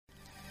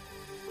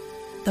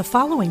The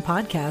following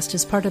podcast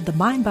is part of the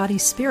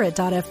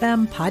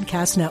MindBodySpirit.fm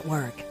podcast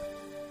network.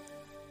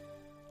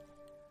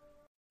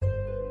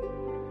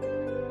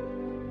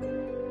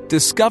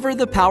 Discover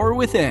the power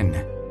within.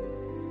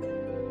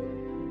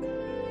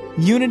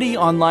 Unity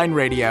Online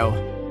Radio.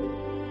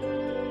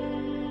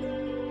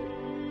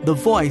 The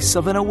voice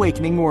of an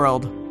awakening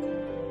world.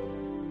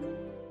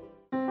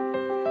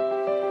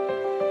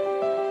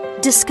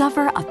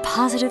 Discover a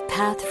positive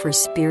path for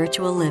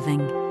spiritual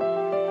living.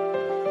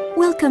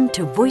 Welcome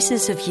to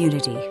Voices of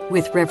Unity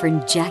with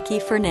Reverend Jackie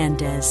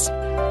Fernandez.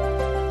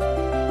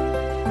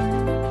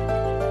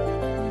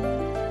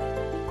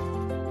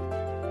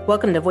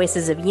 Welcome to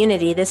Voices of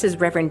Unity. This is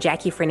Reverend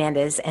Jackie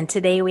Fernandez, and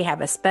today we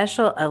have a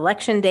special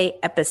Election Day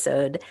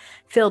episode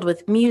filled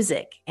with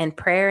music and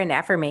prayer and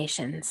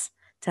affirmations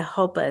to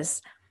help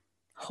us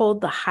hold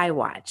the high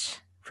watch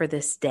for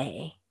this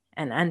day,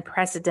 an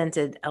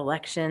unprecedented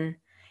election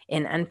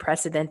in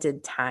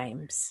unprecedented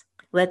times.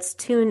 Let's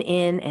tune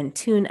in and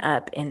tune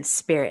up in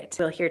spirit.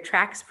 We'll hear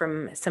tracks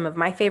from some of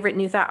my favorite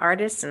New Thought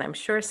artists, and I'm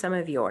sure some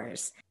of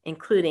yours,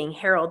 including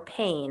Harold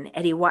Payne,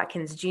 Eddie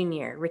Watkins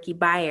Jr., Ricky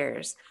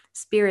Byers,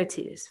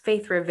 Spiritus,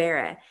 Faith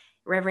Rivera,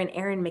 Reverend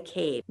Aaron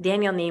McCabe,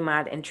 Daniel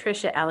Nemad, and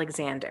Trisha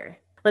Alexander.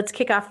 Let's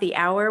kick off the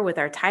hour with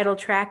our title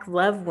track,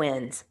 Love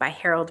Wins by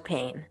Harold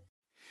Payne.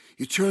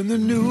 You turn the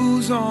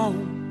news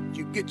on,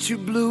 you get your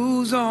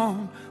blues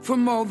on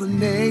from all the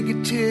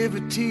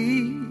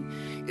negativity.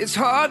 It's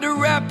hard to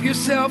wrap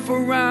yourself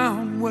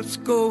around what's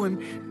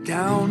going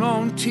down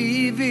on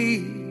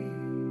TV.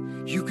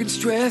 You can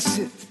stress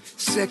it,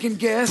 second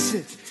guess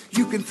it.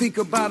 You can think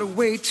about it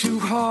way too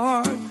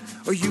hard.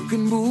 Or you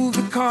can move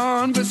the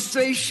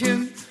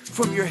conversation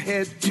from your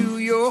head to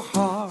your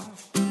heart.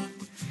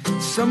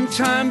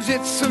 Sometimes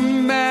it's a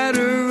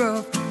matter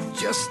of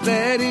just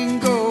letting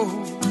go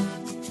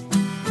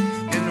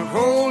and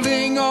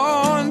holding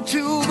on to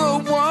the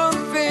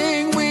one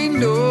thing we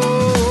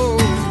know.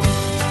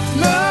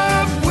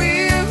 Love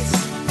wins,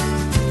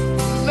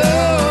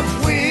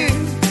 love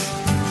wins.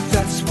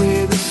 That's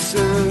where the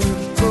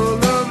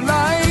circle of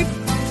life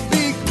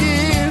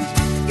begins.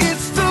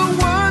 It's the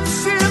one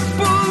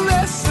simple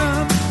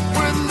lesson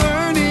we're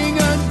learning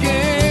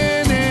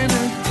again and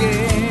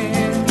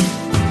again.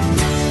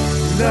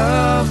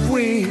 Love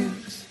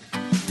wins.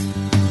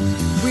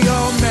 We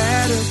all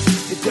matter.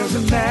 It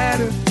doesn't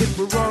matter if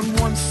we're on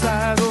one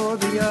side or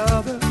the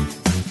other.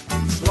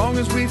 As long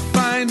as we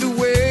find a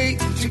way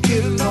to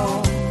get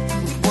along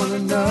with one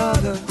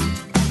another.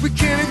 We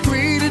can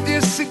agree to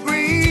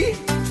disagree,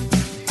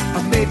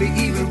 or maybe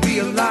even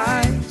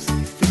realize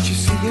that you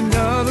see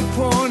another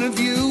point of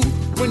view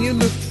when you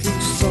look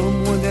through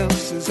someone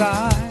else's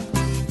eyes.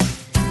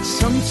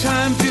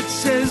 Sometimes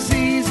it's as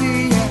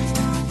easy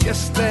as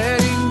just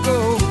letting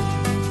go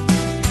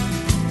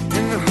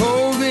and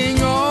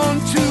holding on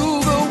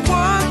to the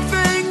one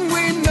thing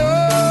we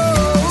know.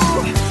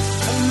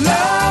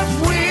 Love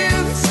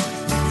wins,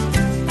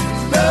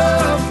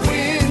 love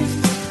wins.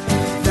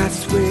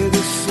 That's where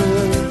the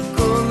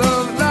circle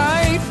of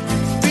life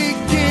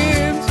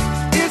begins.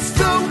 It's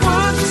the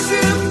one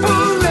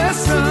simple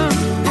lesson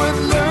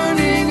worth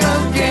learning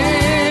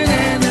again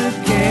and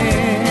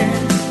again.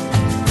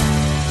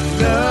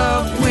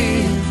 Love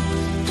wins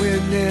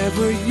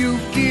whenever you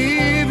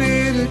give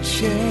it a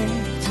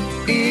chance.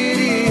 It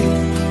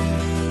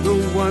is the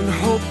one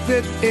hope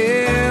that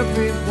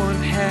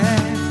everyone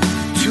has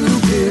to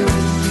build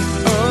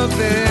a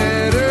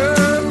better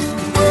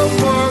world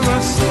for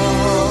us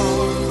all.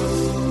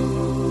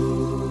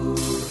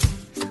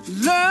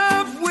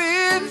 Love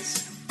wins,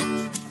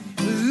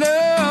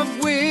 love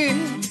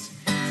wins.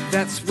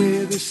 That's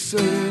where the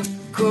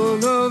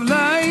circle of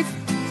life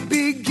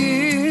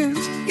begins.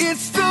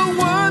 It's the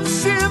one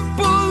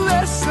simple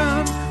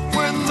lesson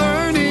we're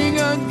learning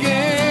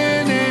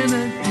again and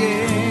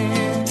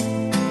again.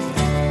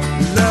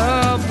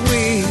 Love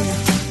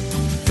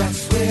wins.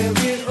 That's where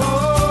it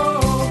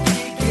all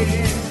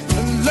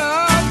begins.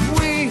 Love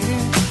wins.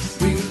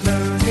 We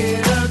learn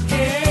it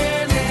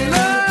again and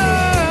again.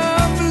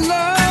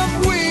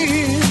 Love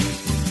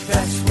wins.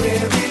 That's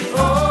where it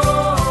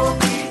all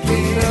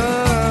begins.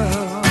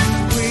 Love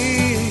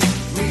wins.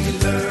 We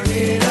learn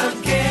it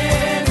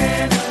again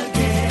and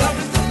again. Love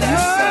is the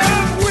lesson.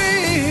 Love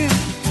wins.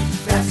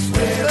 That's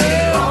where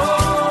it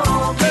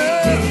all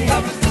begins.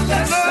 Love is the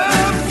lesson.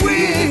 Love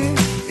wins.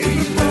 We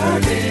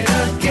learn it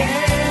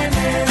again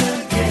and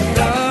again.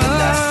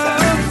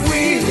 Love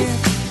wins.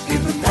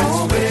 That's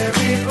where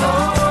it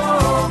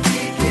all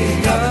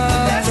begins.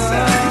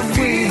 Love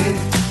wins.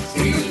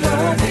 We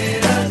learn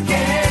it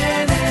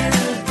again and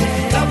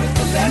again. Love is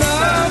the lesson.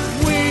 Love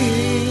wins.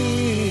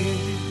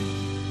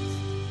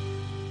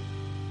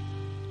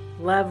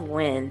 Love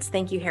Wins.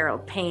 Thank you,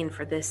 Harold Payne,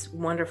 for this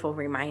wonderful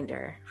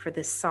reminder, for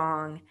this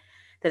song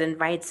that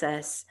invites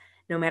us,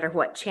 no matter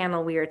what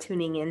channel we are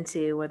tuning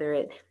into, whether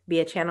it be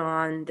a channel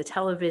on the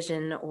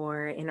television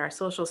or in our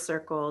social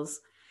circles,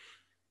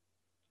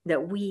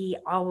 that we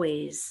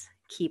always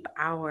keep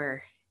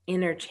our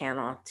inner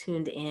channel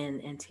tuned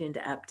in and tuned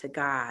up to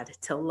God,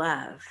 to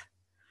love,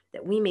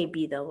 that we may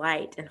be the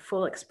light and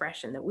full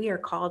expression that we are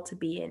called to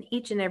be in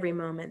each and every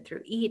moment,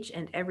 through each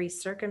and every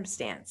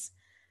circumstance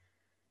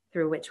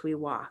through which we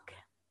walk.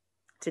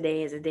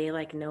 Today is a day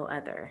like no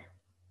other.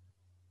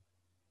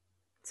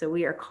 So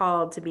we are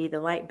called to be the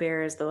light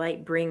bearers, the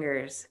light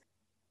bringers.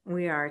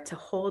 We are to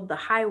hold the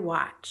high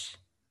watch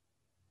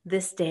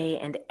this day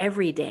and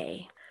every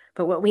day.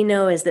 But what we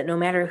know is that no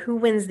matter who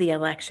wins the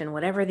election,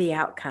 whatever the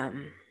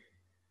outcome,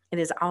 it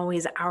is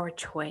always our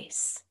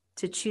choice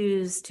to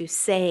choose to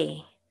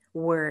say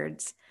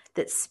words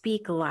that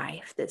speak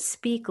life, that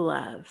speak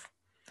love,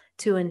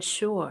 to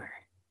ensure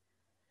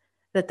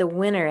that the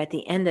winner at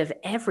the end of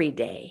every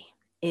day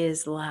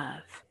is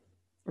love,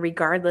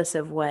 regardless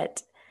of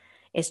what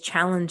is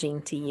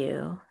challenging to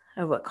you,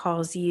 of what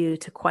calls you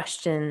to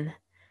question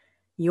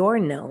your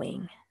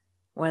knowing,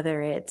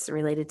 whether it's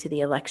related to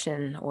the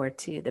election or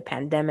to the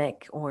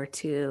pandemic or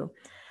to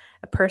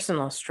a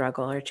personal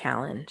struggle or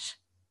challenge.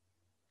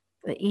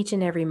 That each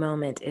and every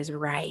moment is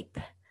ripe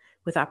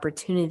with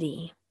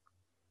opportunity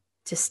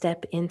to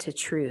step into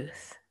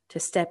truth, to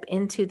step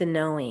into the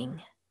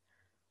knowing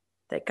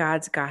that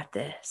God's got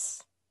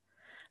this,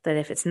 that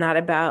if it's not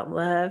about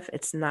love,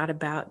 it's not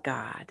about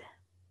God.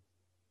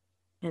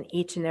 In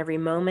each and every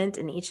moment,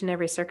 in each and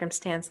every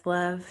circumstance,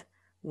 love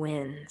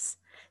wins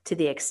to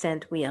the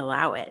extent we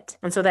allow it.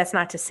 And so that's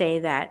not to say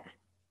that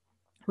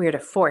we are to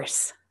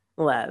force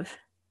love.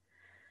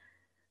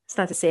 It's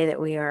not to say that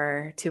we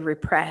are to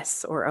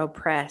repress or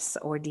oppress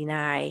or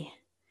deny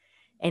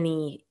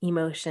any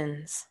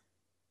emotions,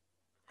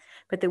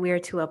 but that we are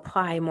to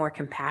apply more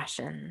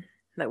compassion,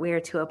 that we are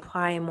to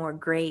apply more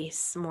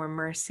grace, more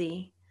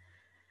mercy,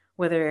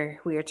 whether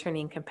we are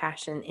turning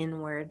compassion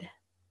inward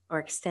or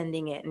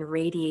extending it and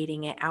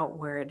radiating it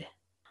outward.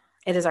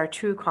 It is our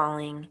true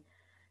calling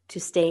to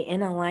stay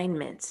in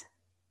alignment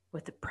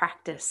with the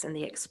practice and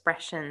the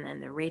expression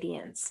and the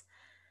radiance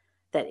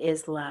that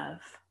is love.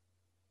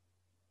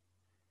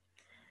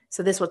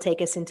 So this will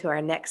take us into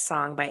our next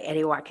song by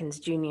Eddie Watkins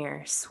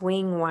Jr.,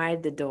 Swing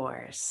Wide the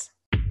Doors.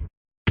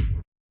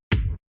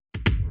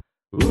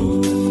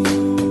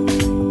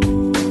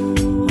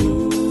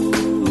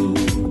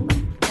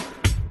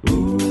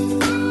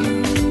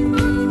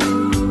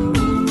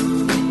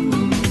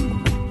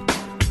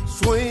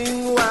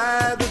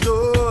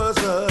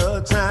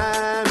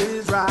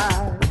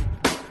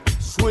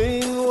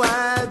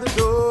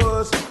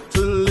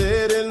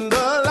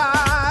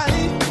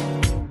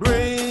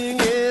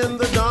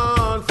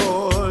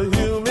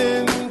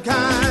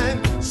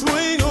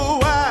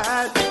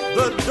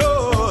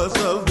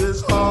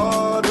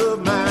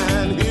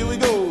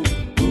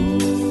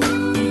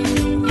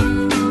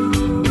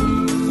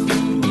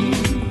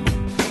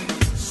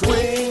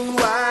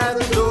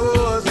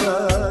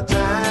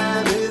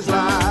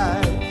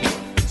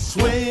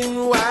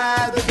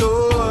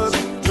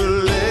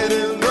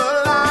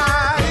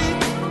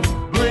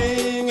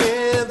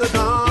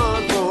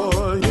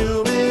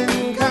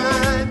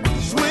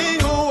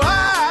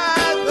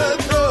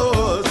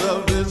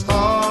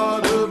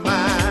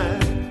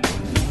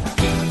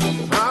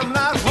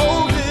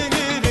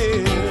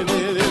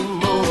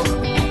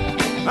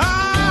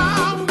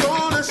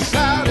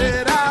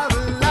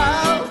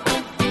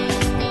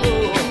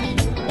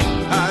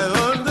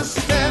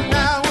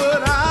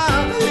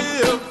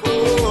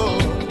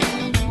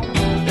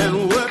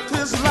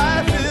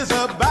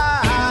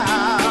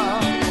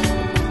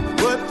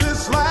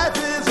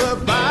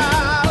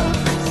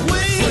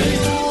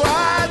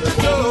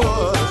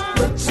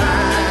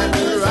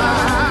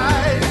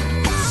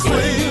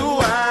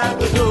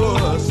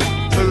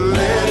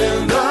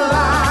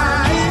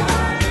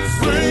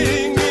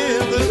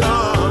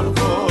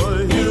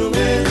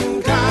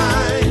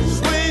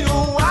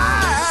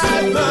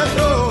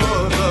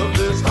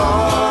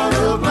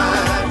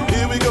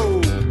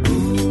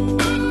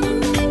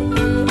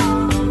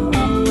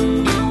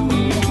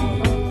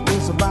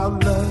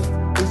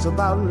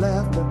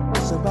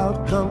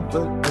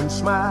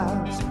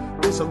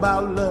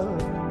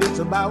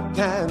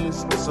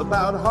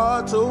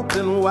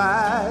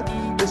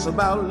 It's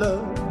about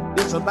love,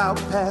 it's about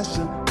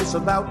passion, it's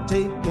about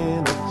taking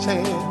a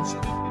chance.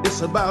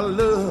 It's about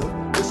love,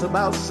 it's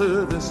about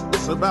service,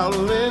 it's about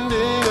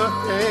lending a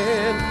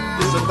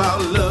hand. It's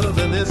about love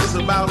and it's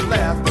about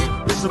laughter,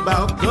 it's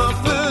about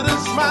comfort and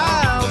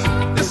smiles.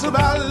 It's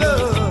about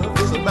love,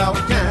 it's about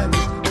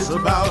kindness, it's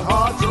about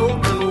hearts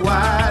open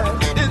wide.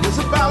 It's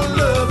about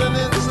love and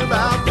it's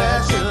about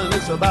passion,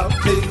 it's about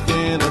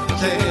taking a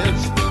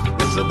chance.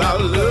 It's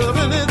about love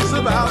and it's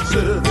about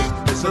service,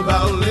 it's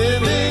about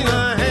lending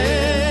a hand.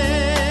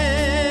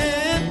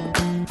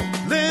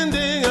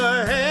 Lending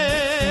a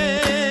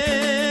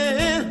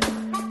hand.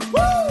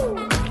 Woo!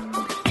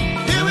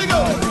 Here we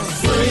go.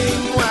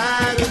 Swing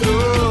wide the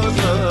doors,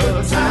 the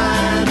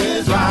time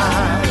is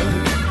right.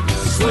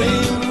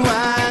 Swing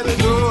wide the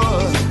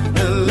doors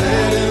and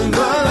let in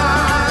the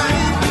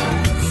light.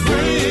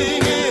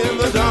 Bring in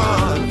the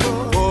dawn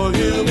for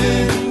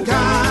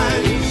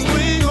humankind.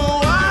 Swing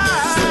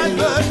wide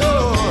the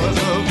doors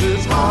of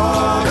this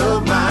heart of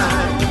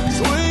mine.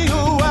 Swing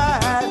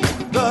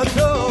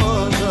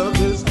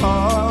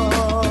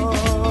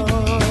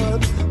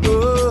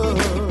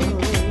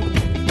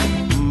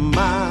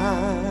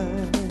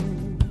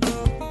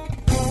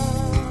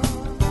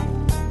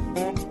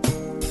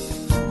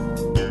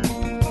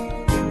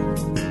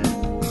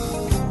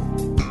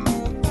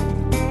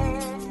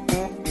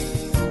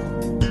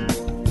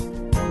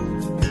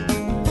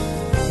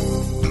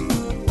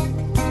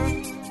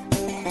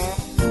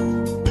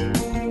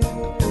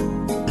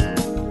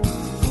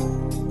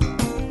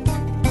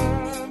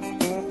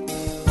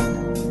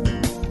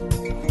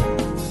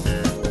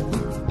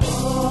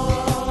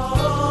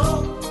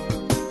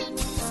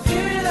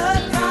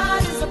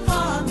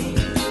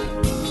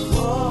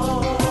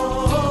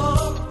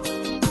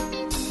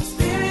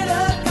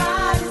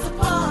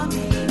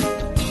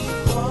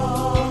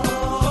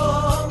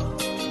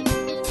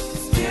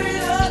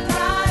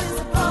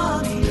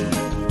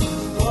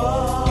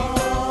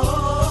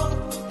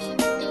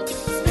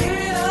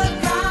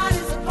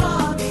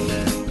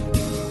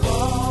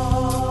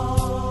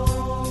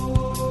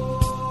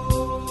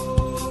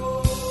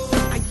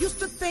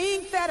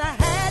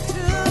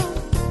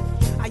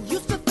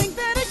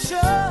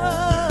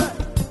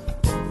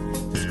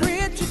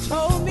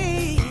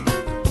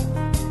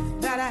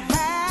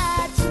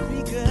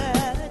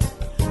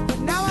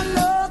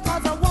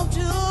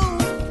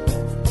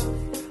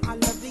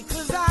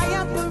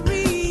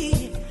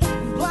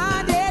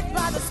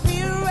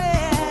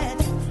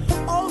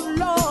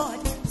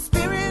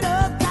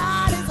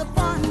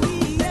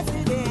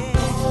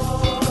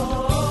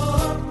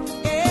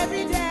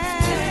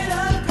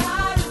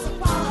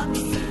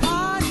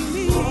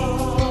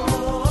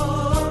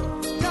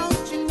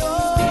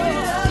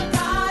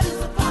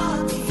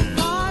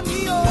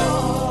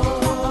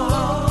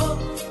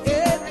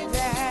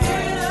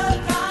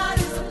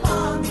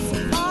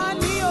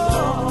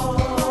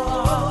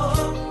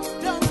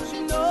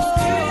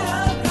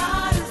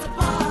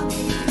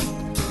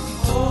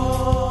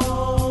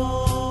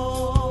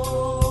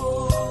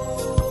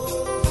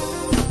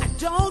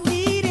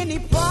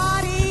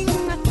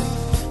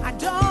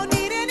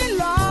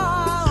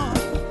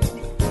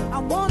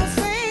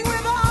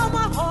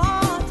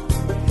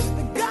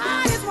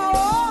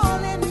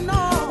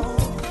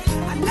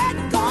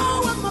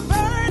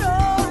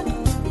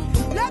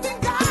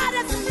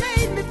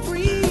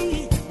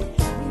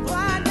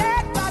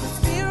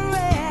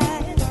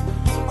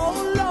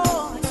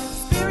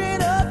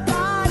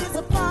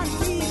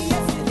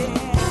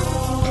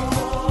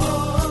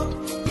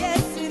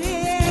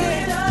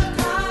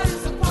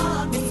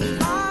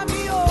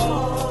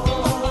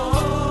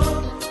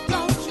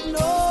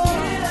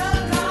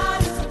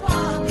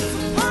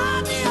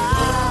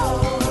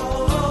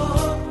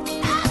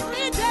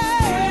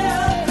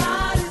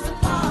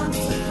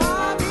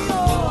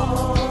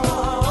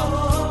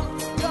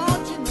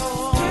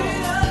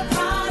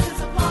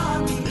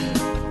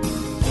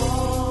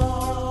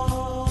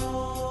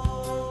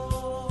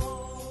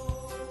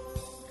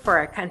for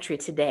our country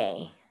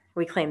today,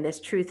 we claim this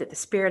truth that the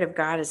Spirit of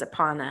God is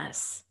upon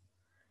us.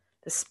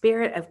 The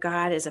Spirit of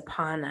God is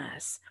upon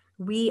us.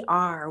 We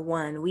are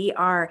one. We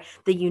are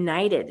the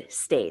United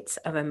States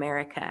of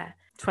America.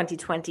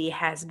 2020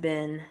 has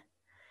been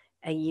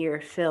a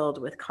year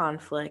filled with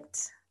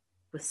conflict,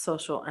 with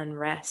social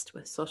unrest,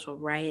 with social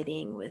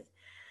rioting, with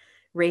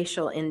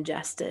racial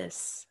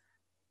injustice.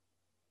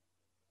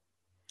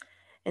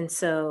 And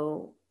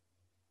so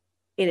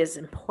it is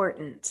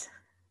important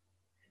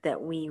that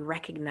we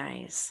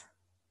recognize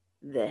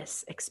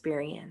this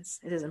experience.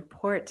 It is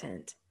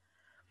important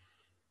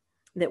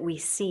that we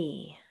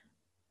see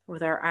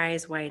with our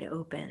eyes wide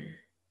open,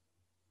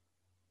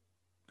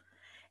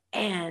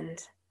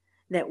 and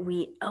that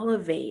we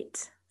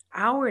elevate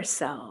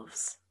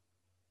ourselves,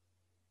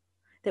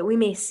 that we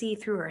may see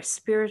through our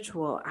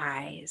spiritual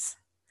eyes,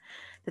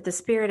 that the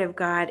Spirit of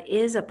God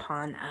is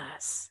upon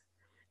us,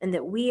 and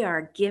that we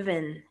are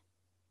given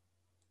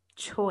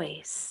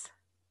choice.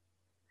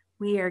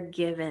 We are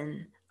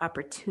given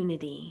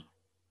opportunity.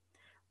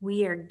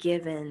 We are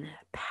given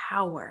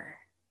power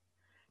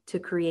to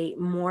create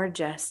more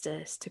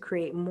justice, to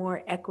create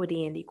more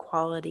equity and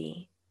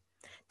equality,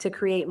 to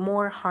create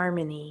more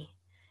harmony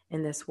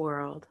in this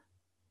world.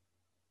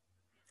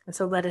 And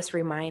so let us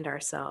remind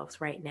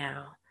ourselves right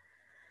now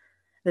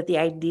that the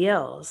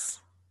ideals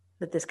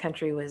that this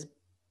country was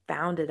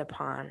founded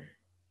upon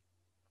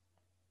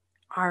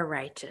are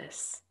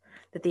righteous,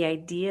 that the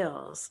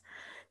ideals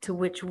to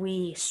which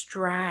we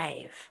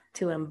strive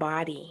to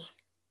embody,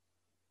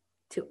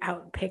 to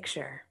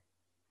outpicture,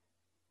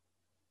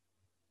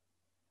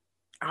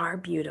 are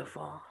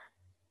beautiful.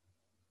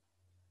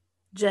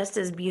 Just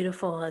as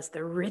beautiful as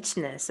the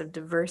richness of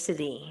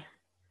diversity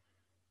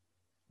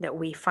that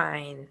we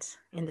find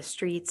in the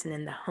streets and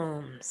in the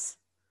homes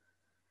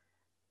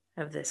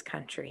of this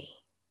country.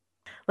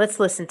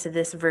 Let's listen to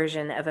this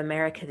version of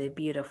America the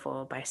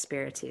Beautiful by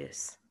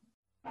Spiritus.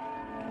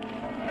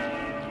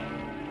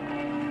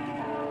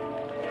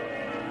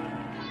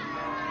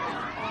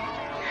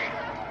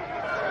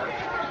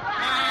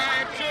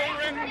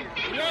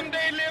 One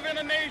day live in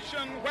a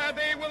nation where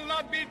they will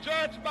not be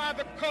judged by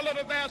the color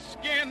of their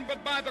skin,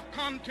 but by the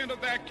content of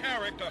their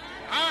character.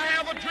 I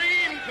have a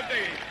dream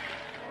today.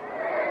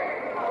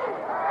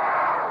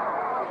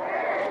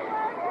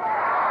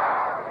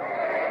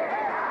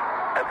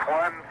 It's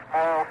one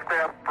small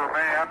step for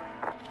man,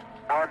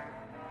 one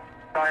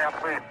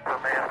giant leap for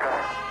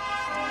mankind.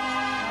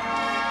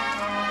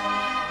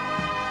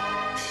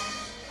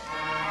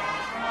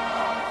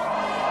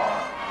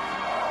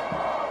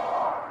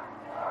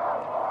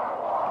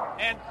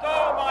 And so,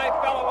 my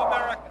fellow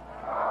Americans,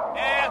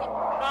 ask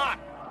not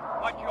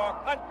what your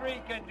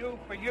country can do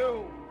for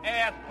you.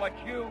 Ask what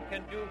you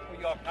can do for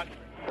your country.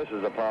 This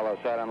is Apollo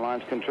Saturn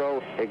Launch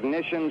Control.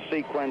 Ignition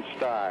sequence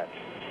start.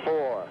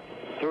 4,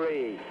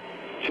 3,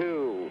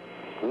 2,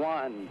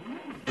 1.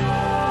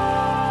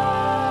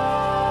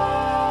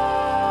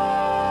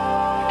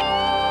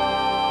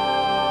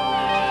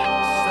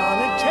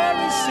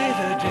 Solitary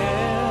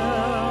citadel,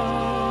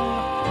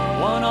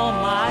 one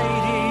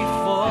almighty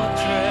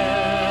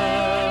fortress.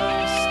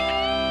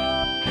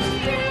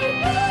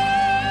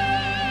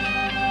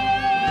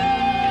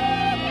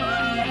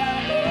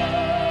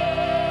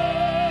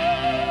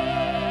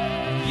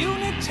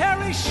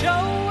 Unitary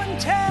show and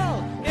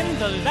tell in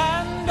the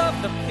land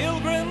of the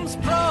Pilgrim's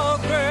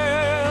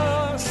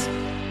Progress.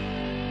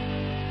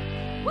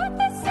 What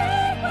they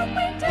say, what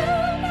we do,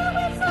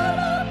 now it's all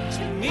up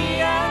to Me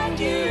and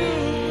you,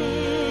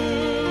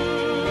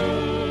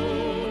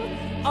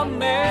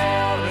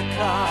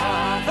 America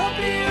the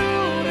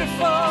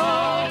beautiful,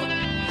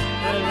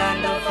 the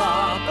land of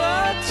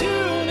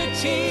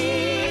opportunity.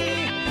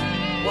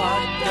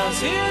 What does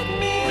it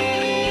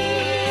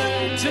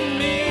mean to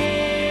me?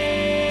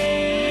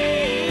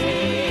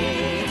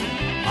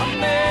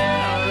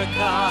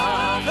 America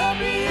the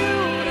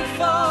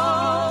beautiful,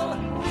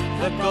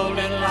 the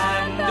golden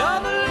land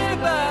of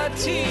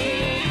liberty.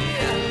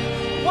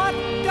 What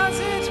does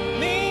it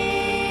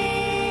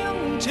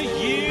mean to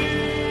you,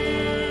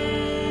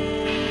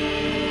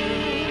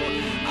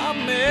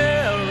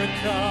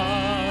 America?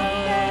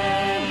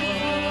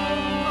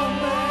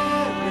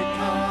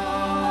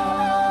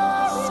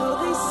 So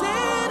they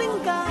said in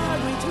God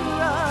we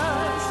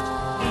trust,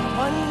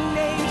 one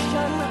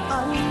nation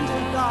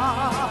under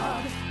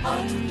God,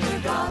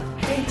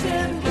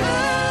 painted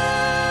red,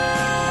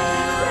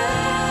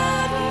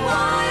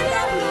 white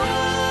and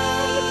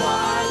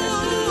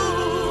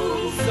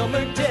blue. Some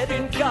are dead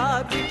in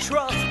God we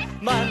trust.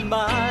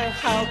 My,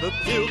 how the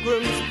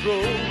Pilgrims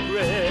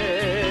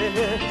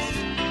progress.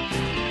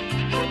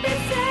 What they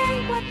say,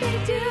 what they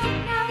do,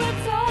 now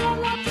it's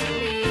all up to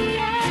me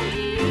and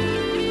you.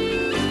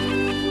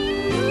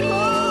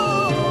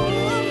 Oh,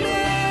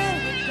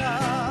 America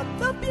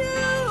the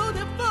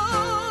beautiful,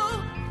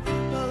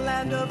 the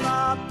land of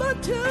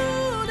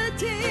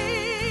opportunity.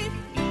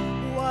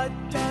 What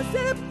does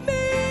it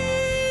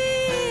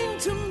mean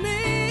to me?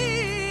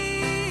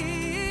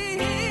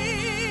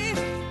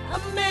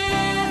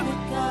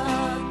 America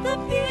the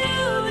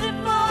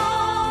beautiful,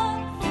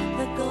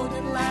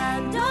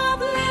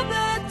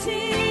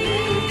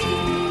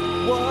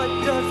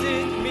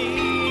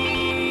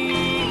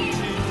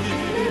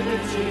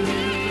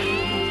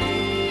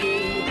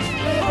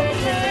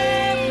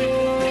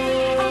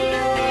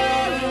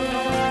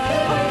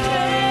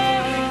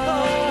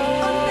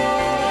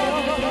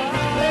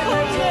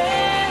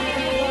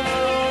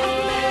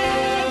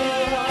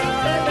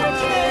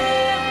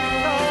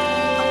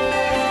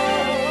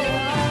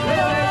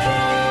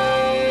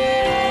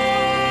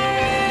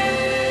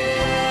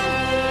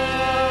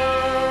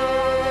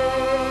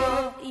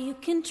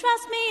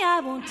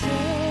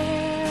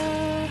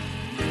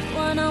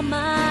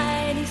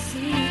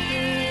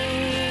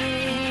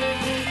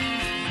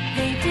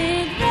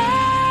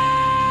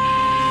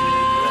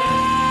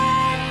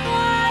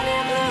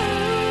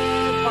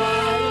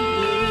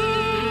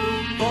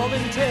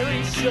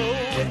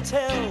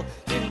 tell.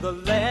 In the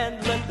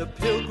land, let the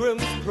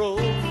pilgrims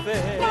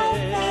profess.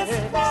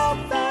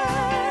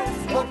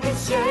 What we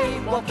say,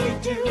 what we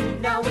do,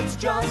 now it's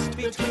just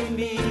between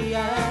me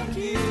and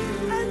you.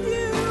 And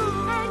you.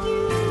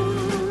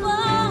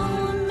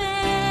 Oh,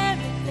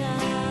 America,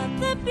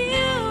 the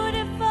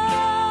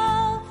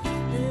beautiful,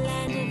 the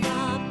land of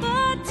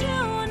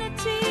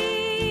opportunity.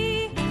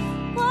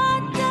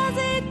 What does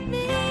it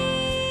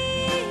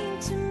mean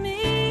to me?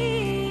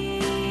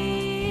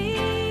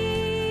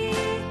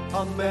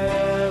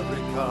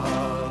 America,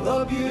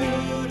 the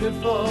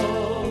beautiful,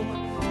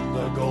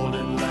 the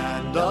golden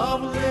land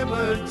of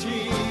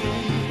liberty.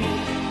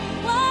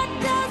 What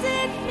does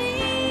it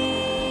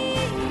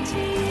mean to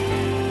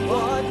you?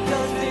 What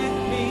does it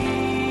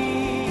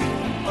mean,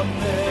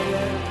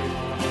 America?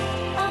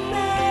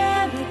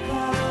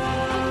 America,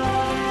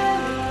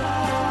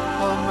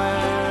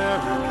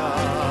 America,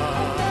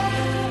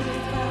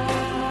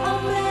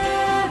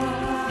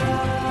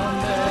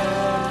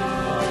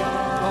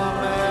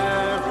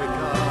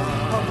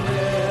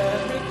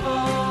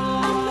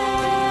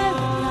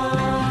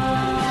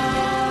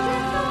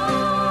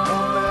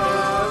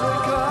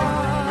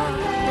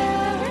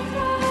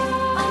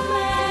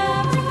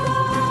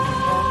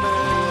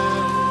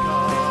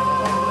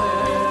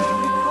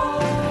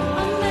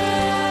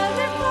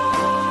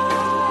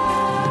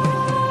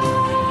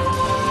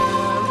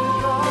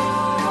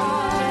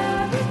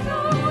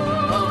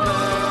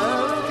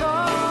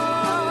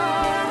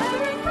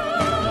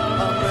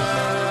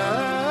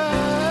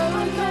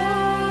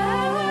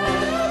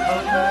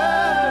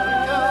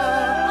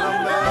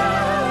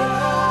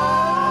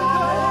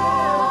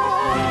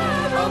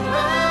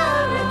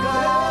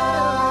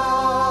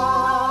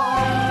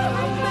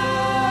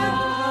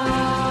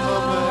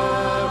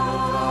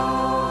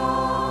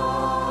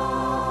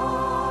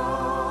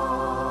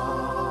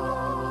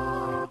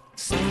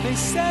 They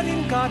said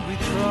in God we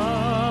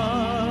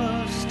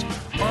trust,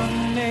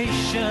 one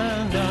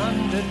nation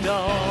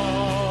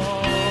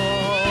underdog.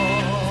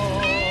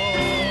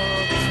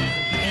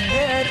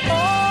 Let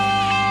all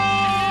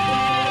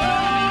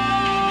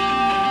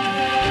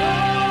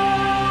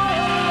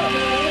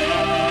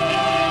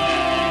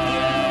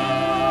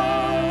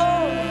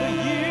over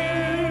you.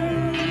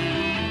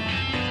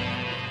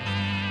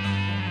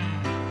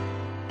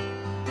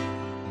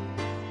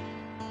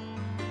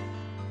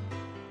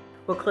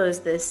 We'll close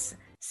this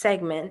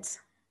segment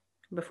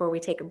before we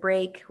take a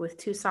break with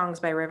two songs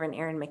by Reverend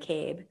Aaron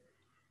McCabe,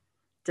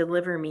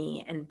 Deliver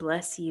Me and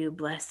Bless You,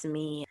 Bless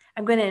Me.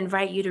 I'm going to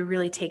invite you to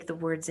really take the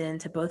words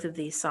into both of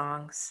these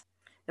songs,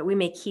 that we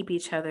may keep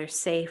each other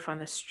safe on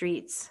the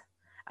streets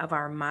of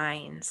our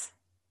minds.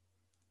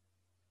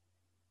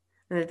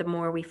 And that the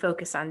more we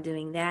focus on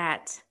doing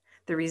that,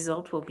 the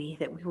result will be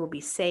that we will be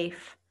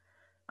safe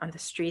on the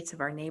streets of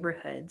our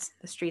neighborhoods,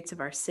 the streets of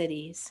our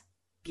cities.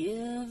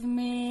 give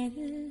me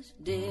this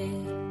day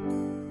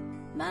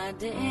my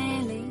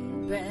daily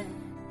bread.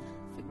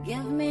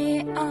 Forgive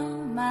me all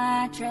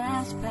my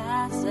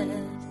trespasses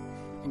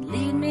and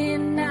lead me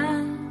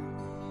not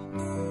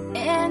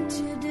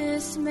into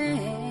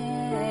dismay.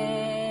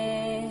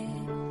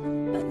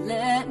 But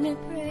let me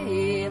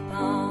pray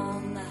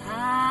upon the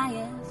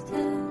highest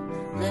hill.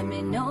 Let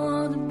me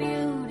know the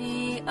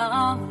beauty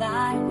of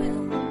thy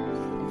will.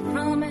 And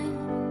from it,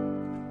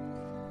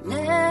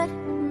 let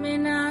me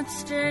not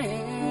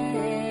stray,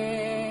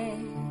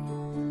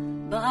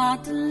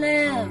 but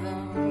deliver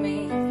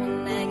me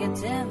from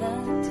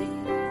negativity.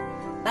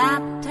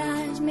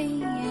 Baptize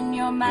me in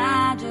your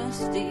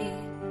majesty.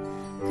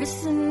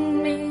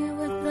 Christen me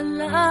with the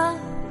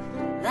love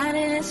that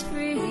is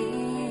free.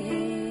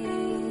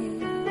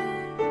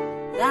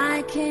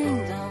 Thy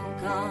kingdom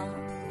come,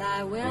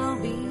 thy will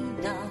be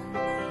done.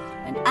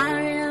 And I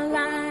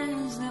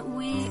realize that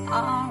we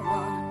are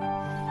one,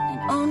 and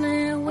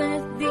only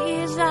with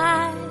these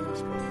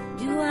eyes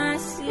do I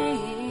see.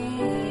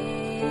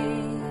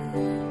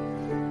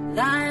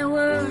 Thy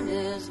word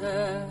is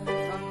heard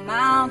from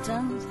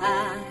mountains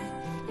high,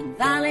 in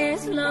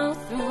valleys low,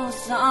 through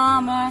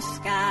summer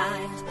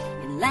skies,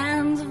 in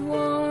lands of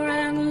war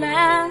and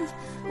lands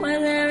where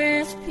there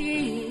is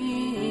peace.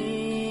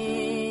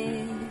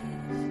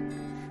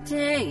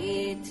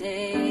 Te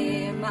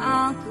te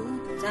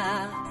makuta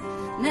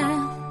ne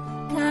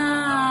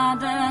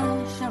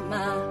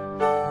kadashama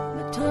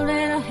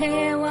matulena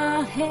hewa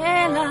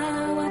hela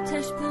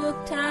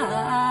wateshpukta.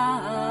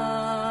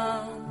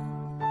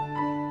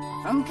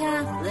 From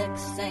Catholic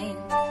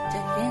saints to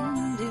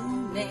Hindu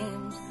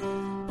names,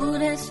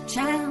 Buddhist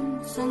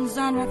chants and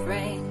Zen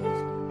refrains,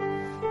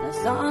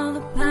 that's all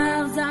the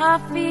paths our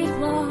feet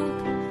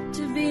walk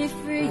to be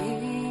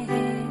free.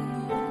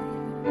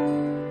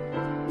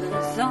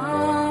 That's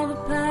all the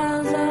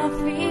paths our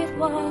feet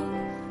walk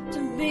to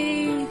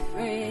be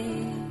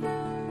free.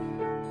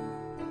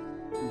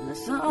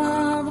 That's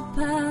all the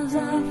paths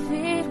our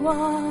feet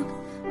walk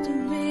to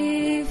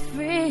be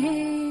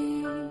free.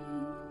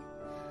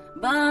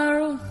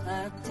 Baruch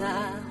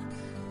atah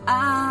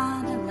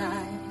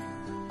Adonai,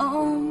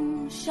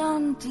 Om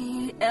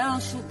Shanti El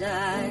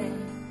Shaddai,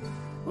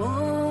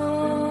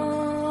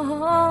 Om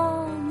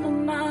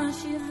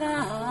Shiva.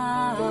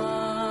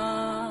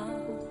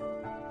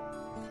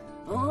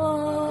 Om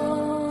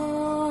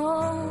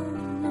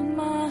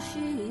Namah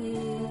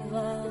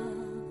Shiva.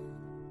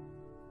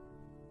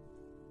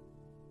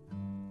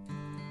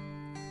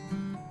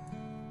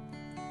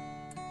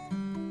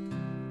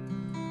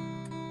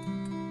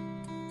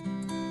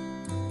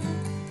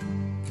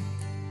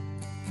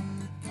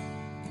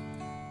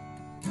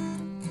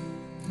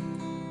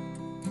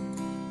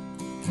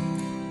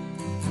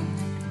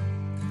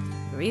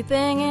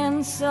 Reaping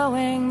and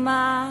sowing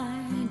my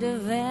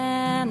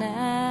divinity.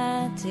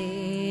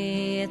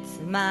 It's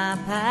my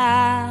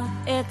path,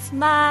 it's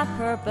my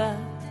purpose,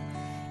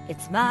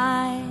 it's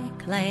my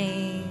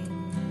claim.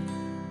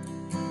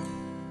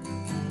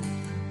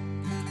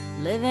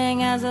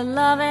 Living as a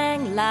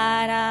loving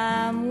light,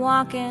 I'm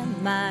walking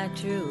my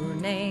true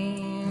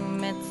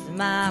name. It's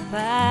my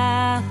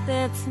path,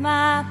 it's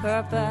my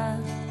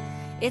purpose,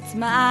 it's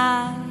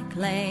my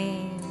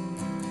claim.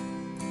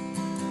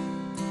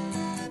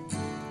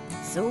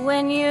 So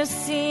when you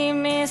see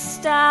me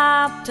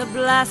stop to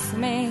bless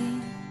me,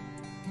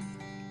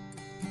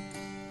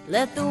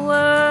 let the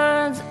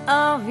words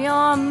of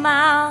your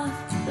mouth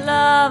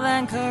love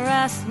and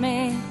caress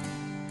me.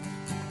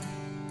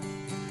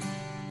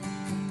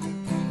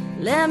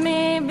 Let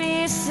me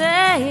be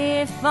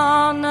safe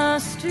on the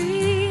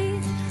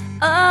streets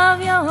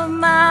of your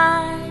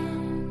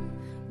mind,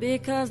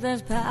 because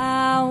there's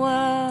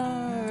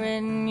power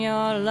in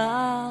your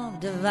love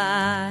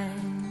divine.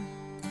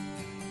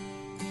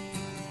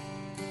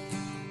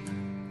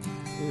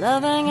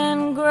 Loving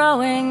and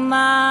growing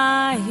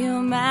my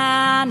humanity.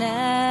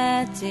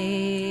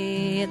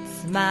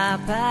 It's my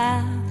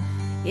path,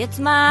 it's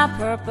my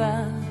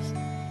purpose,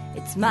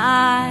 it's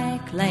my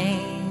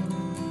claim.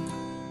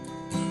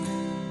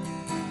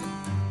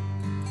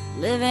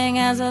 Living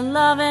as a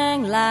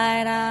loving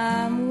light,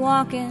 I'm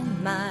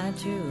walking my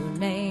true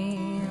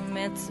name.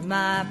 It's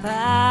my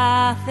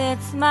path,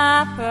 it's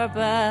my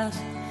purpose,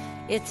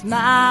 it's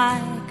my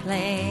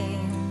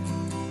claim.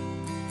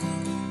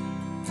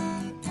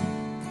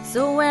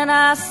 So when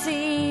I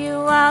see you,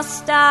 I'll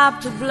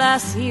stop to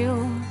bless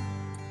you.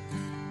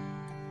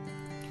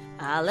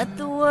 I'll let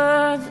the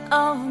words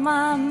of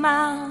my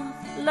mouth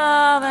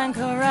love and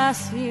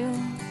caress you.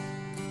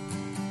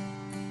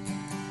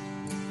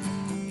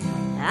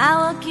 I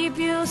will keep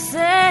you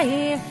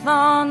safe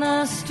on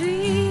the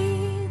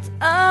streets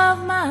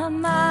of my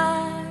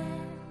mind,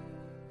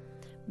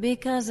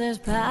 because there's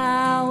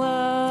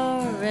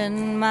power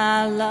in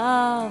my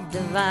love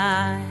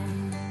divine.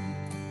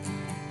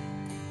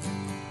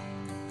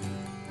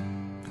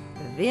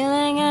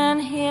 Revealing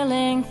and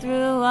healing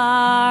through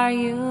our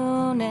unity.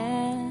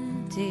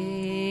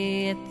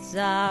 It's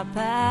our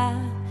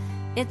path,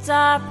 it's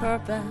our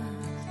purpose,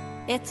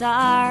 it's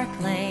our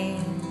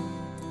claim.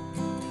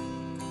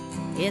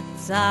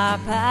 It's our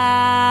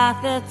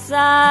path, it's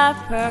our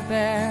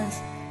purpose,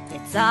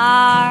 it's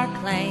our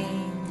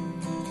claim.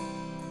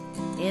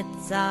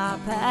 It's our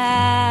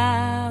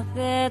path,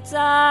 it's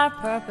our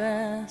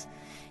purpose,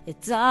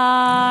 it's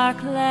our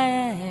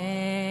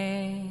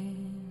claim.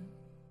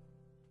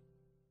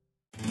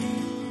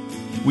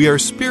 We are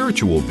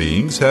spiritual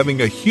beings having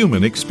a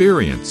human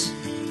experience.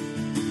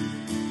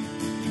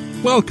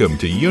 Welcome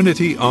to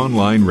Unity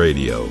Online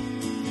Radio,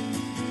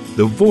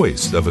 the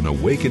voice of an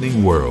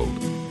awakening world.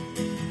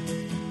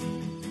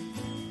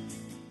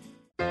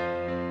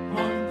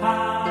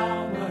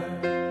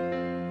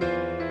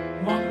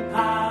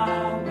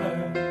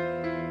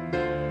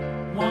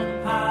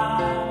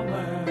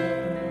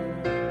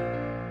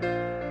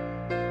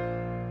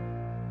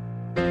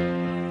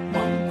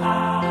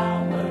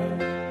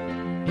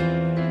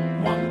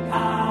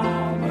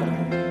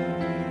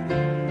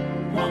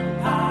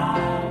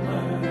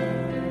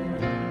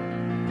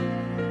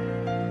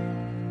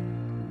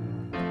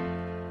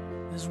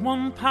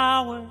 One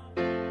power,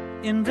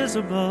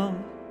 invisible,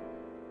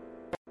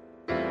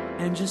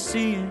 and you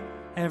see it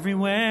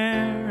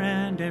everywhere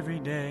and every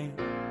day.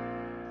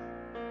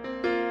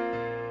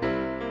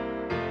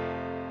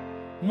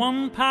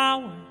 One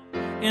power,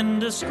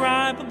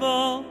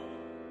 indescribable,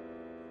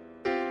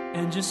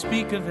 and you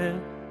speak of it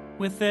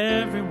with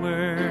every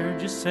word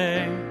you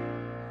say.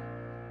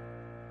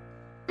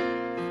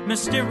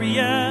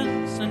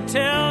 Mysterious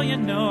until you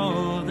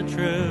know the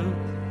truth.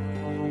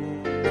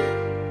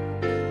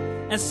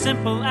 As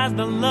simple as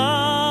the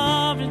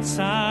love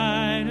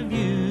inside of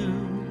you.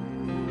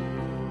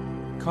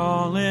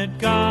 Call it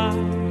God,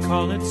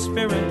 call it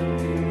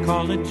Spirit,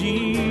 call it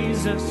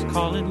Jesus,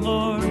 call it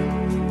Lord,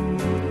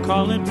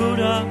 call it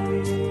Buddha,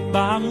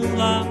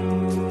 Baha'u'llah,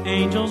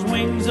 angels'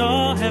 wings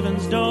or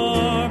heaven's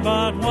door.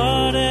 But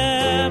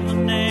whatever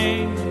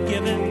name you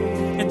give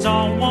it, it's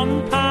all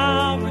one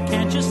power,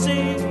 can't you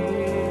see?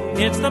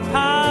 It's the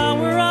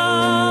power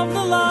of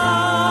the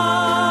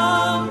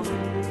love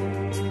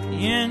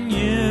in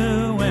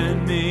you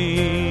and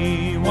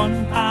me.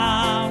 One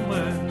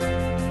power,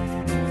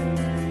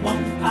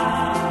 one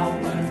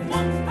power,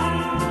 one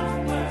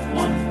power,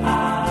 one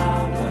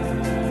power.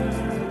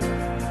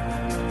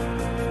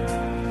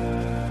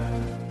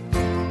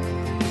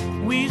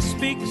 We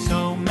speak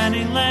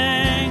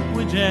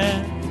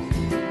languages,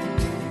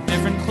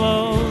 different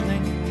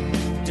clothing,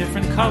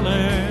 different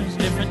colors,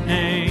 different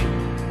names.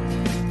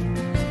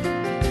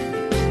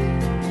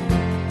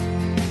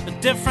 The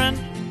different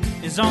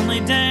is only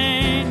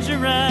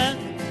dangerous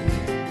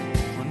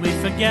when we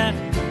forget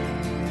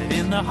that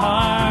in the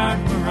heart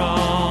we're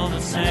all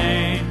the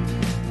same.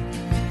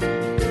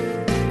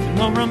 And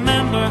we'll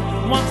remember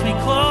once we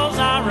close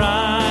our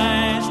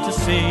eyes to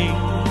see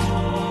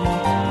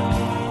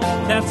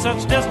that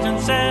such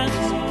distances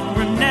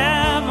were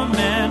never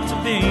meant to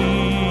be.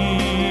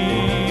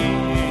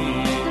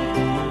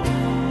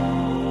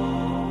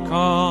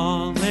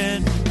 Call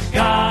it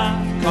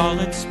God, call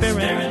it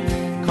Spirit,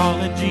 call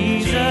it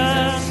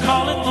Jesus,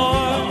 call it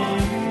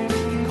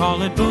Lord,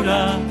 call it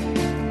Buddha,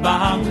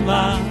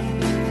 Baha'u'llah,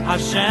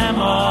 Hashem,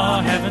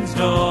 or Heaven's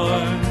Door.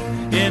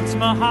 It's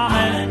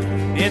Muhammad,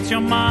 it's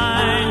your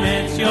mind,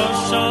 it's your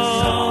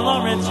soul,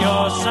 or it's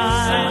your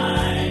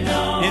sign.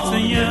 It's the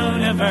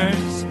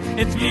universe,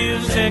 it's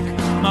music,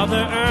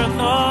 Mother Earth,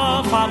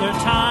 or Father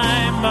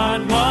Time.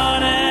 But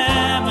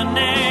whatever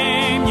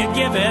name you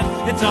give it,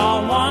 it's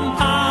all one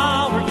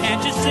power,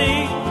 can't you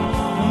see?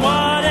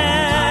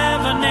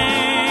 Whatever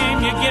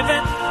name you give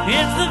it,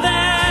 it's the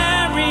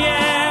very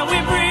air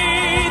we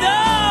breathe.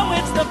 Oh,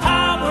 it's the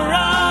power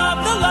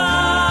of the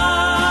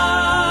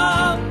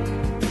love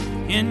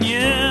in you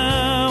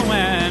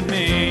and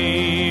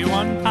me.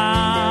 One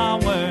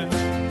power.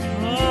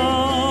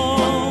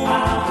 Oh,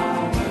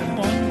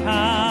 one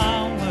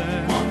power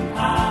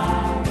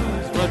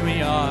is what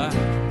we are.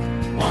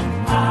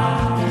 One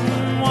power.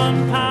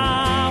 One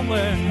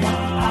power.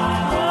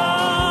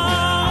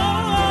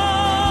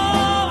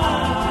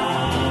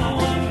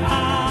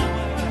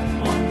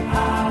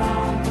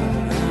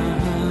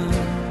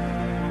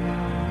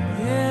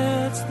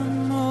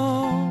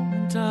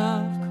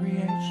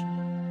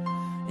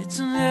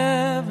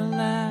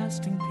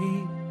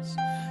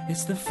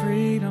 It's the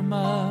freedom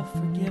of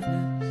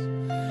forgiveness.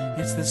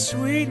 It's the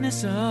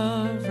sweetness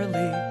of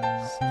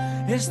release.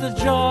 It's the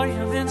joy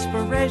of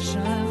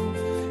inspiration.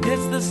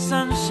 It's the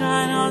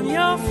sunshine on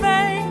your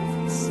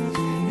face.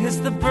 It's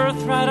the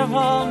birthright of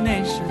all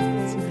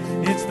nations.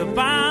 It's the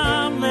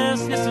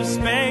boundlessness of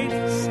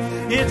space.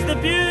 It's the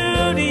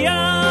beauty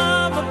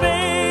of a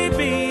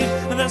baby,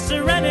 the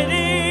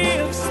serenity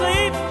of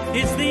sleep.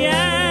 It's the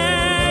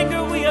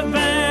anger we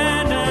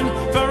abandon,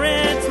 for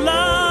it's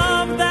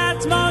love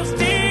that's most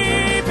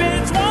deep.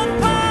 It's one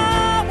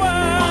power.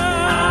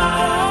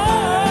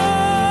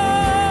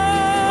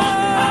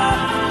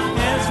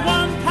 It's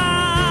one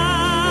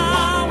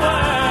power.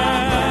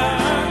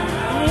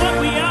 What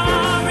we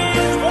are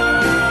is one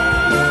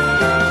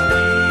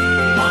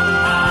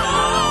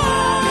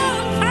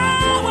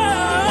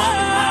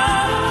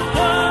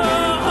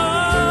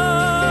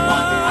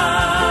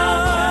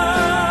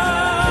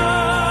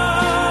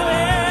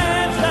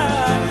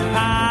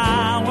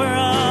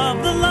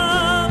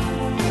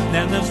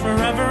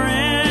forever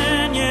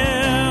in you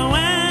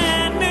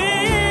and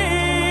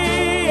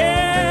me.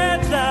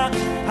 It's the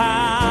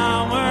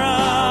power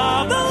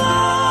of the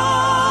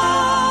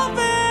love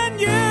in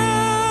you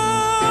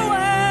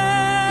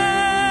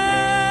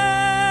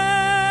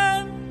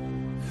and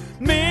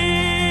me.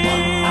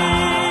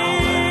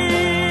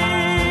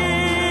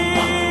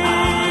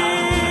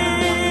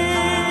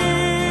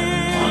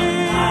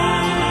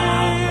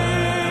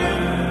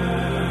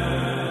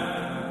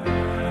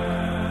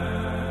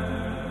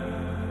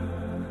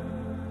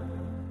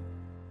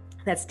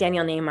 That's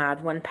Daniel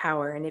Nahmod, One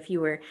Power. And if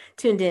you were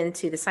tuned in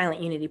to the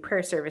Silent Unity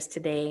prayer service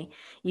today,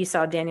 you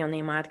saw Daniel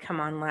Nahmod come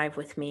on live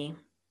with me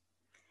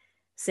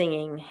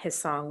singing his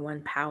song,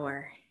 One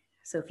Power.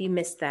 So if you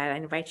missed that, I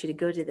invite you to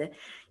go to the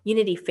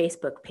Unity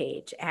Facebook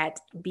page at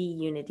Be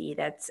Unity.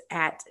 That's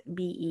at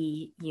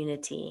BE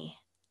Unity.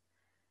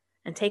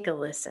 And take a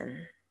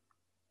listen.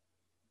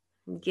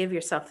 Give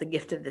yourself the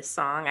gift of this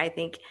song. I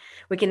think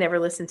we can never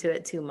listen to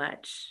it too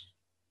much.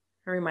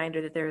 A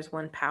reminder that there is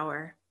one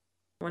power,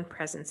 one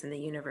presence in the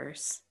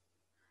universe,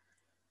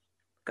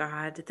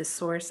 God, the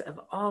source of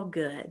all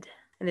good.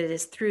 And it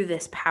is through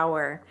this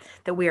power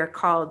that we are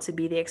called to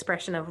be the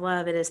expression of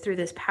love. It is through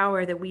this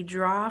power that we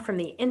draw from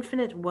the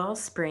infinite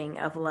wellspring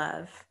of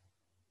love.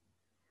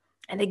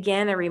 And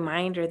again, a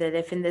reminder that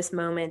if in this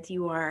moment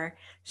you are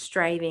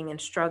striving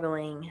and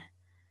struggling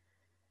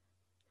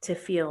to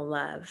feel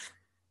love,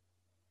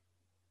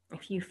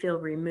 if you feel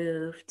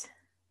removed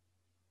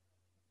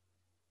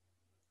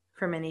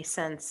from any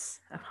sense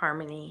of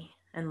harmony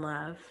and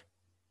love,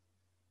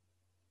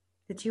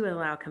 that you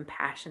allow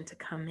compassion to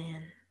come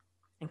in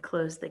and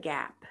close the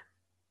gap.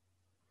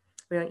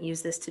 We don't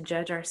use this to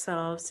judge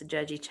ourselves, to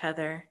judge each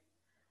other.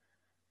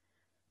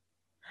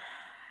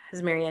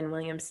 As Marianne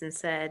Williamson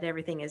said,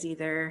 everything is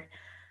either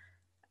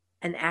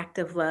an act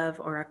of love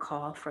or a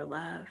call for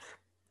love.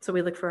 So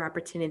we look for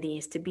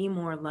opportunities to be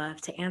more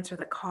love, to answer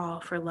the call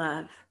for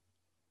love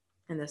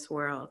in this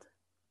world.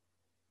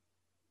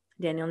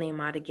 Daniel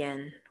Nahmod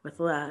again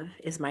with Love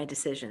Is My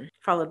Decision,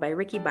 followed by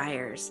Ricky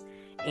Byers,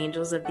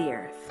 Angels of the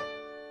Earth.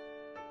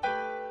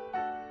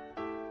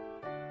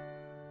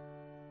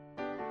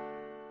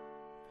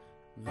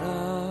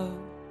 Love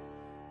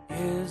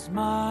is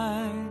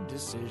my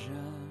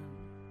decision.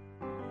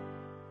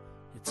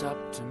 It's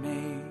up to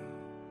me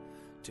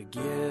to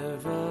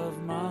give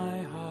of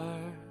my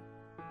heart.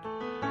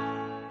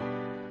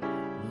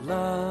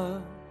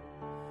 Love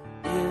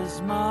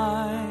is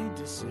my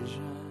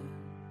decision.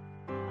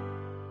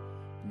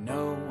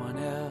 No one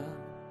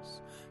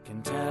else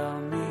can tell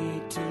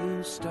me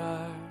to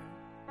start.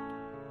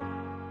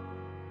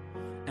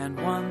 And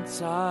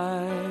once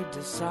I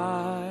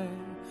decide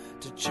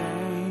to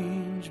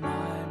change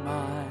my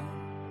mind,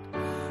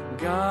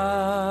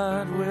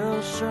 God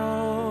will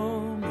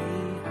show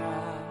me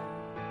how.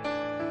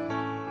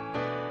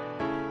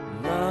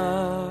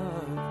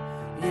 Love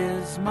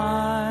is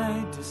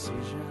my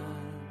decision.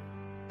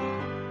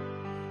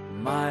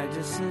 My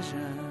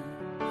decision,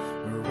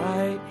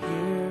 right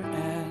here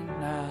and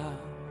now.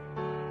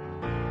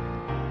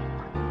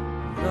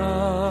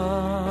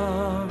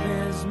 Love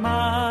is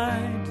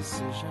my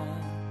decision.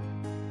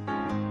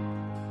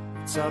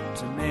 It's up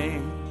to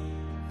me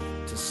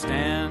to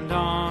stand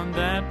on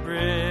that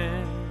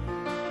bridge.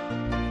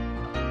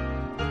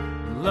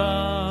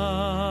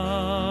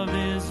 Love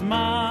is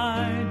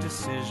my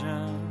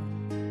decision.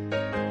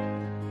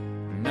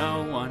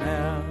 No one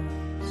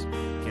else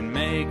can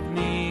make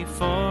me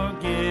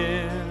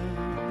forgive.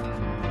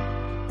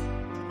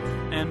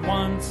 And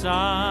once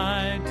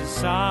I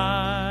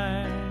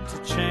decide to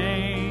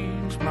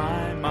change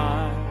my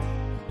mind,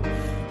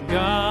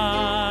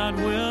 God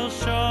will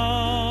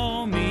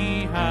show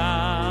me how.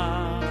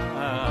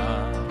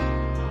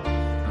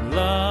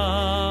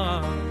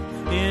 Love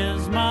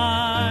is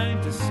my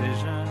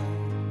decision.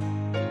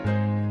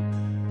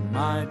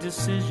 My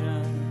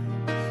decision,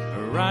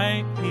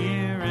 right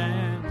here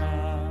and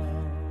now.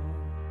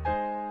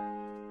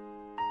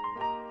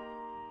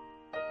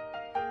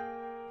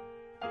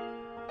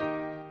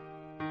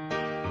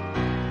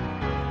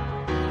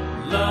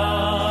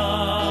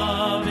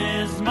 Love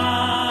is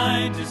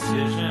my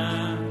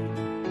decision.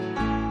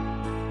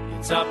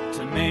 It's up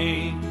to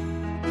me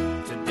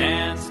to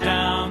dance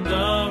down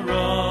the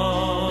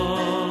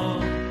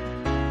road.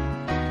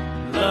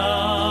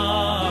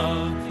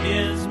 Love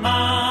is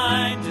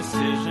my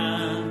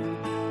decision.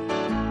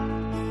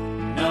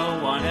 No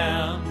one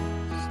else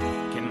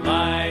can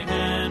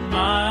lighten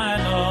my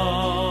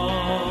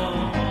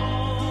load.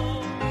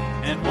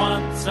 And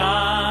once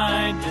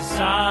I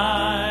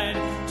decide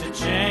to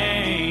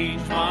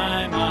change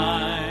my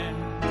mind,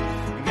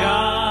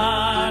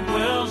 God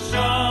will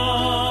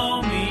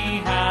show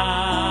me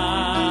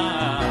how.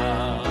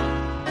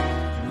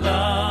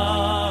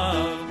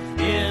 Love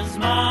is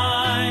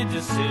my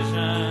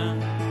decision.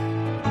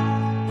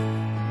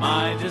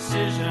 My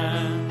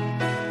decision,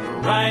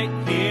 right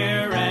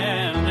here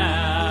and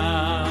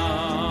now.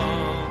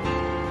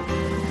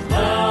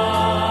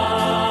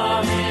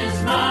 Love is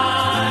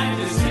my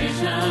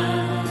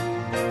decision.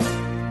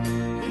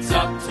 It's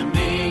up to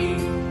me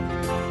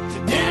to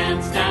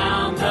dance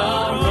down the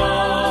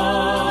road.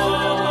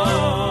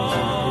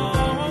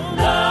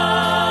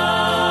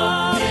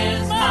 Love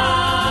is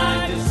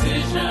my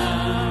decision.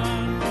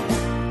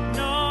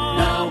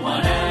 No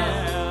one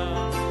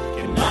else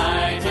can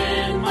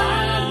lighten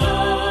my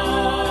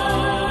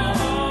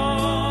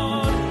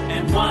load. And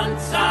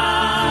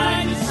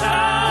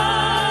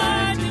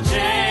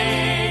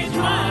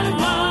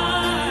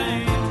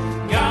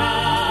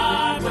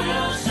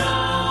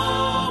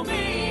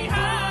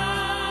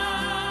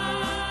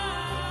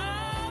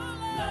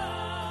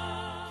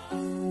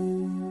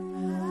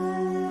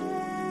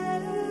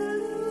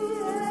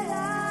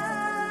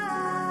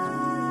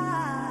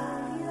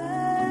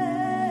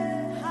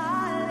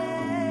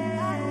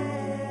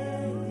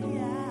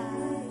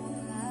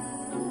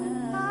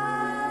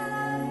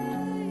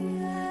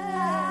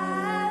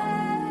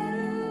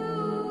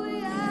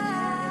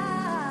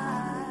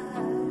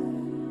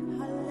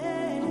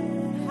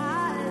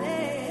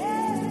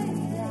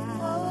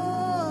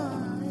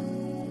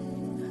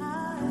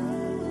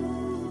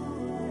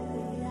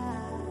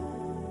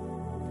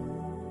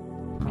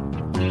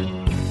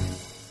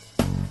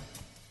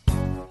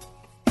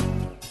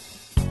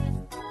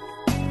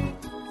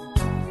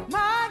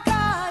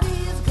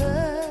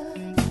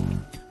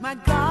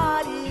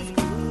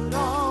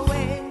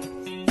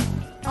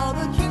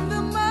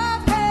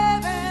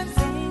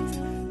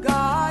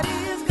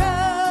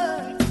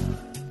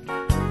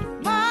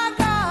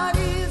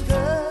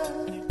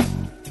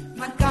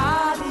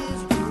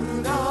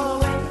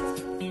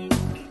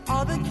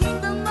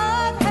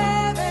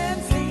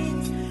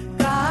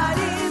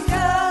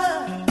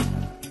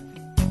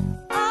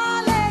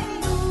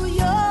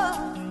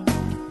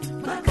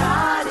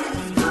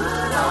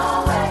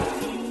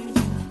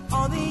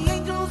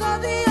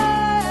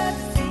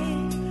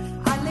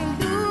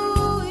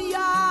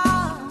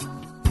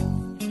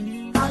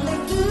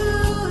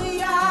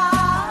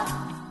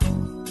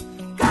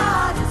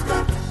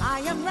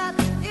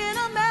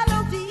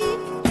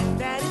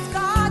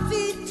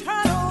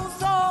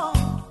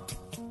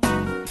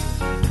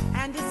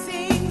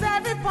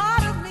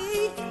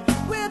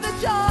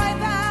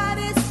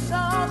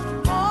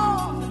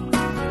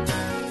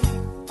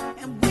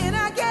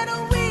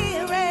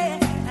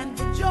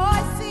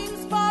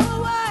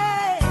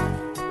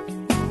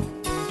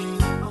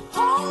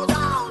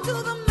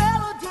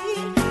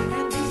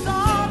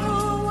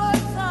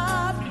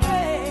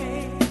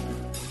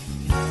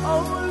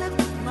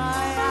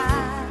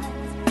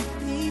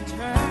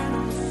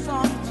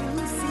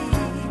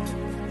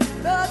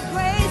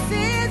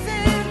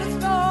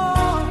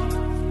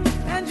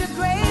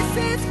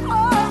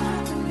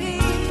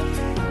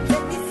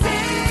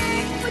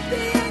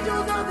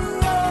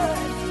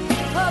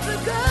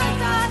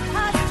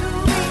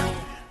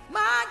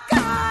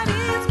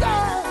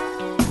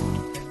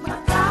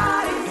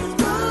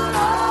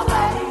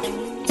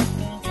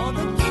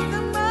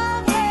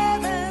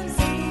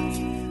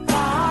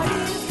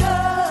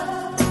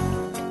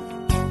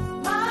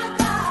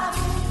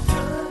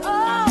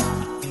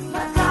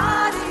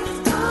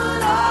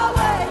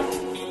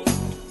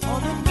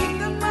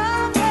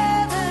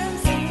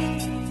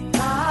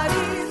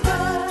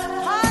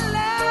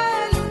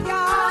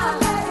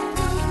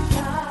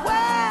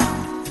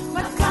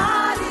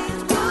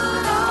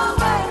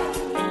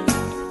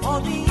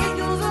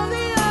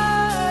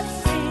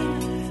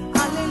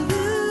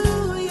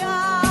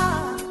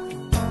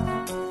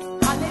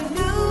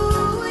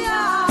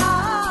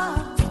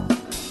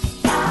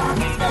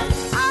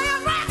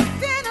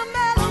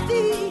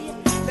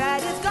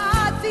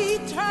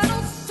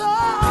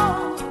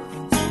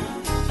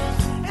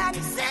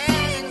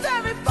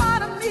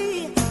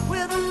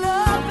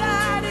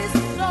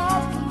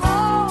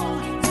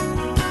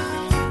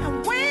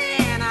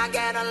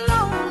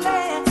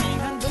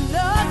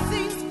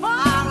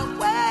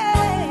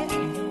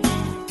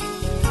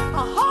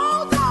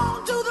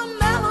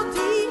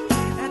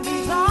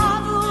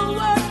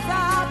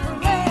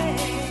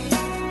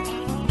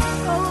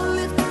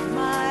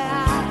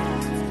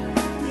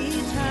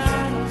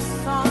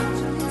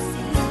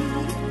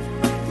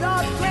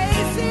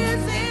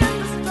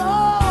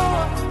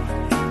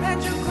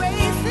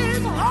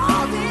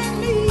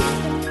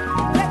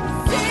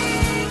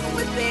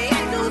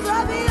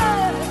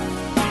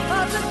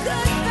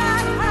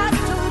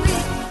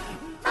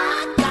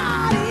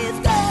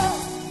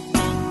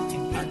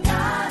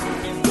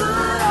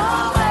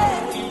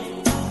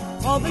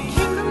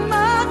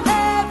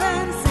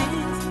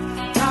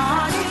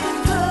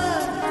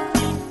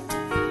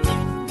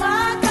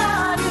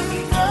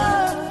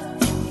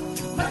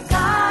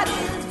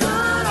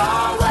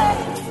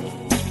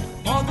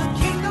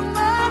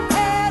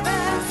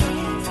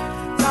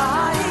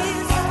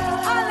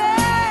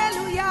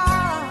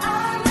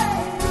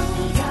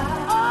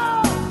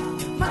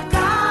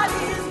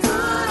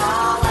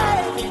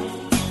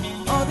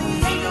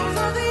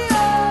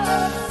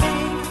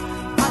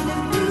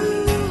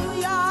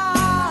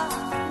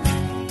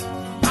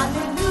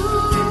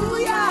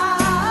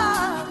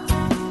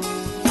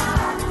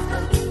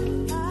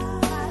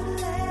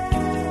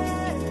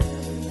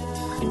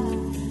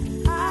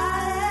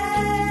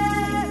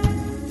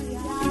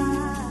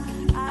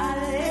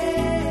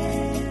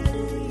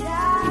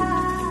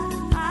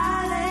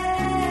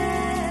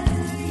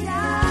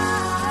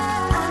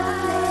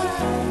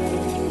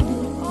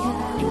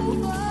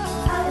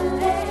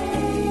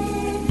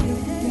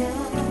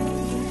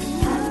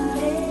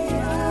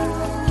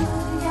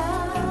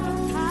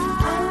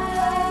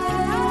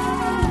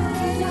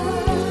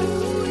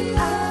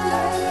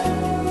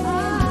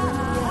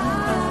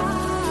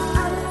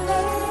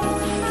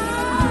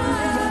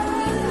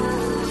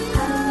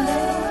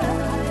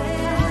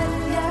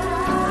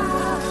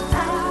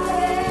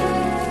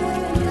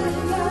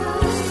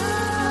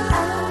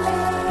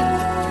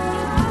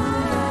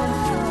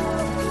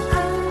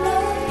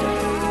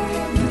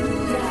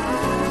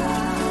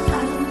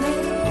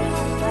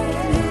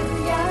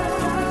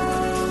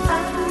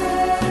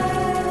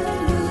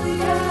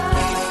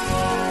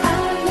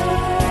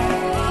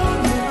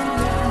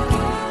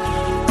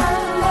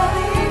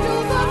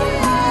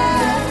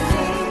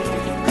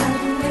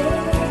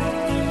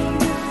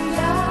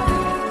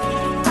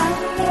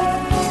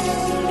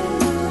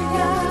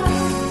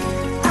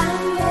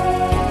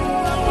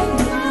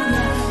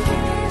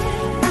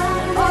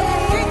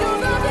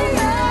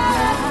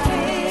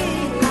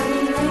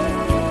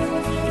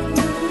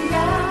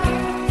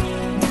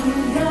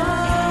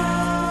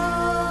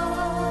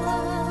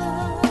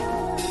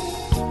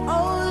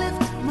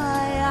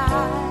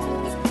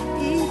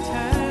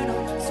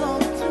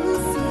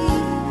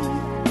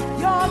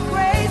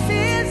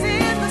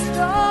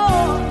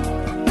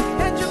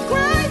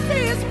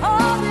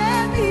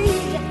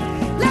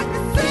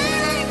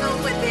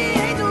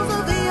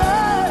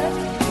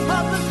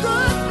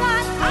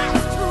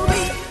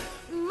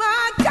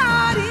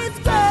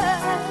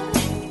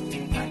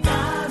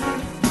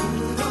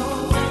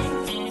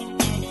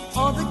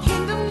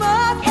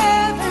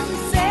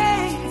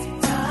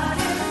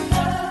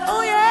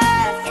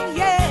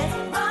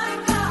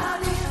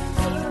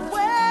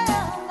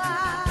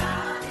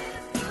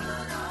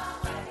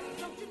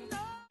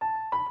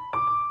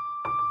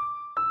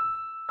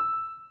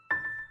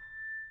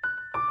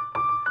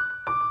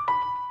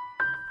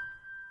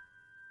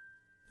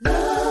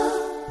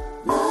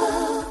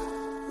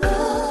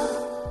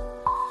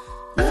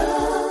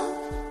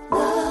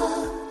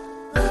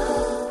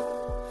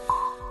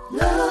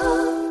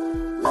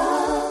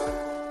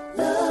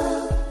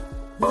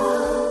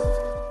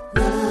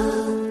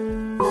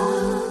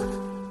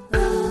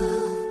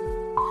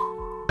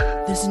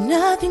There's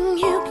nothing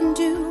you can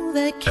do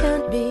that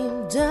can't be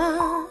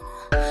done.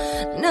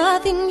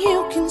 Nothing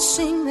you can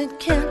sing that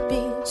can't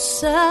be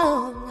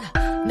sung.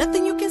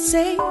 Nothing you can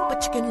say,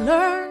 but you can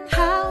learn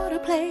how to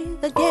play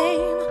the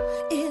game.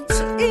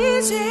 It's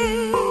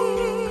easy.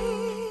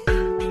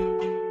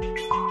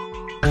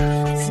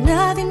 There's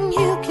nothing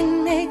you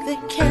can make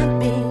that can't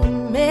be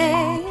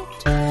made.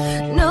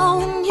 No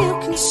one you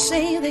can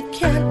say that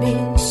can't be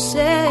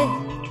said.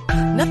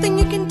 Nothing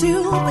you can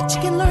do, but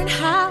you can learn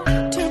how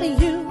to be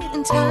you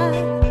in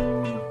time.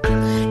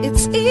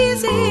 It's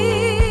easy.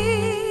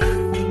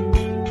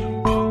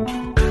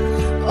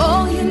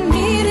 All you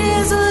need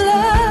is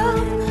love.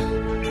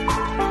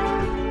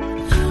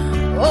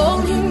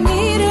 All you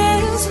need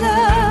is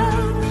love.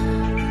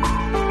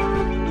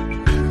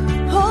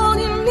 All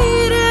you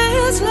need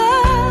is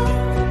love.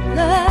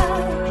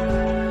 Love.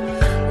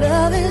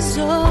 Love is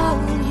all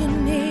you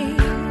need.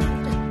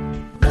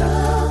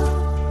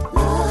 Love,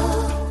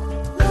 love,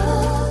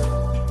 love.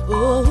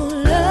 Oh,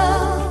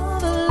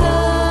 love,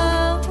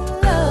 love,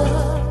 love.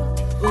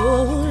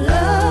 Oh,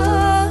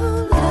 love,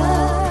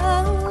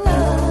 love,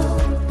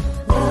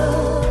 love.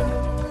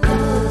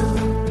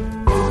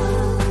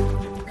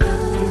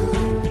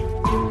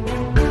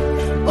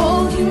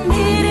 All you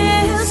need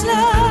is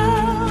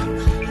love.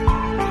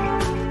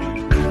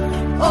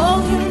 All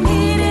you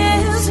need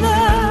is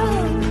love.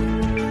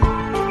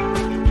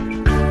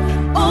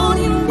 All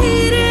you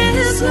need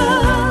is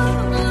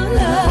love.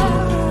 Love.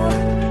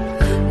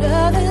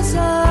 Love is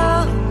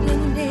all you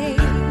need.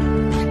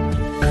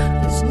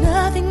 There's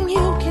nothing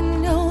you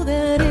can know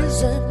that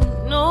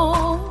isn't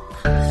known.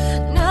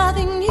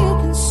 Nothing you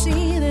can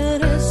see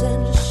that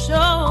isn't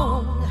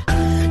shown.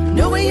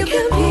 Nowhere you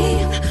can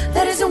be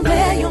that isn't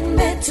where you're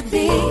meant to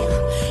be.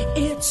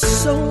 It's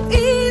so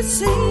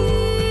easy.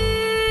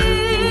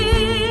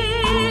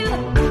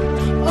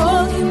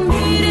 All you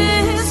need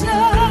is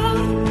love.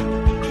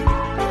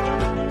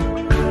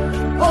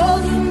 All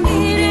you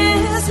need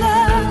is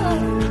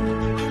love.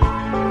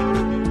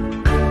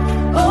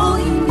 All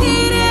you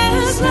need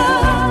is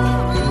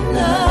love.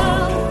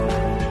 Love.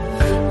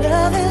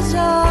 Love is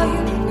all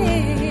you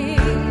need.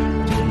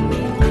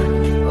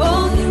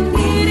 All you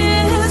need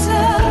is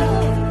love.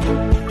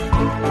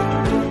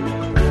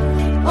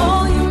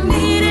 All you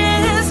need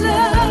is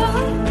love.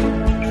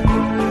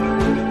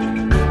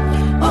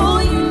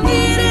 All you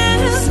need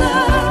is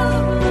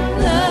love.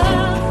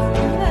 Love.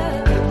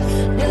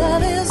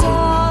 Love is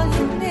all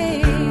you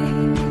need.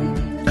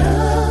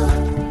 Love,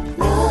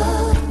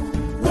 love,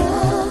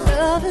 love.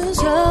 Love is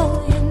all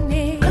you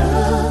need.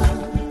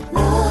 Love,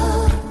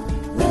 love,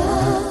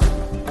 love,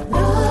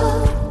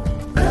 love,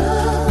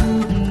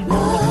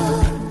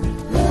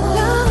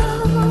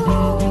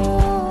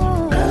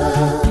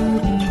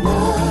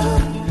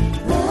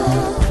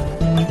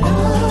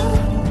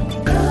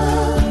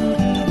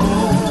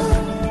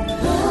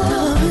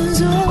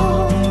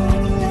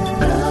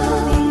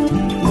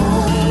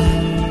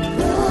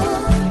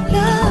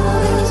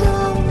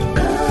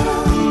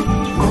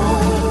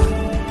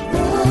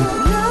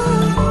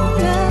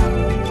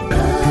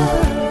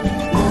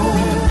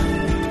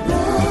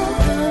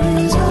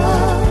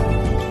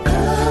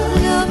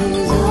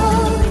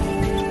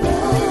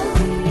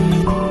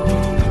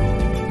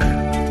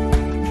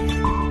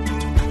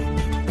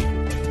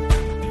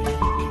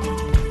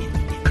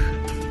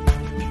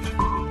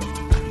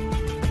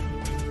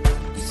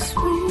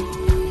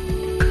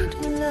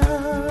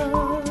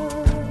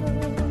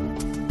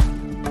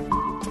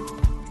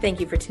 Thank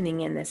you for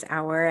tuning in this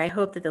hour. I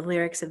hope that the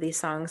lyrics of these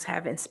songs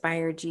have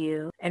inspired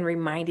you and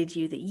reminded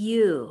you that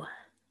you,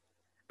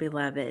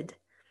 beloved,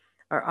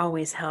 are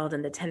always held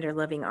in the tender,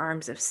 loving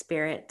arms of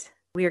Spirit.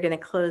 We are going to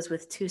close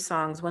with two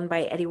songs, one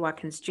by Eddie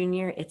Watkins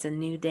Jr., It's a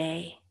New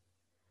Day,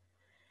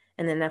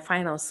 and then the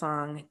final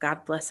song,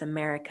 God Bless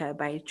America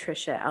by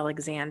Trisha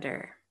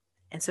Alexander.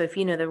 And so if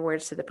you know the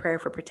words to the prayer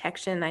for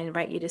protection, I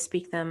invite you to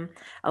speak them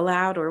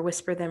aloud or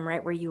whisper them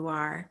right where you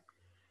are,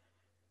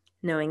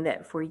 knowing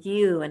that for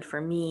you and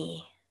for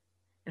me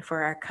and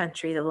for our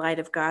country, the light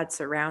of God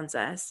surrounds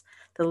us,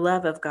 the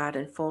love of God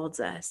enfolds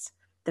us,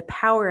 the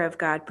power of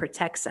God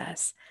protects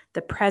us,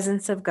 the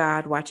presence of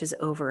God watches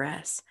over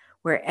us.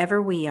 Wherever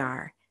we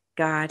are,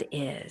 God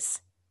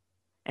is.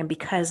 And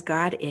because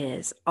God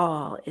is,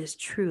 all is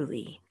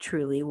truly,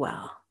 truly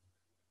well.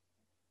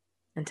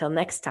 Until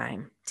next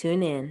time,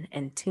 tune in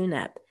and tune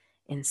up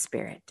in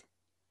spirit.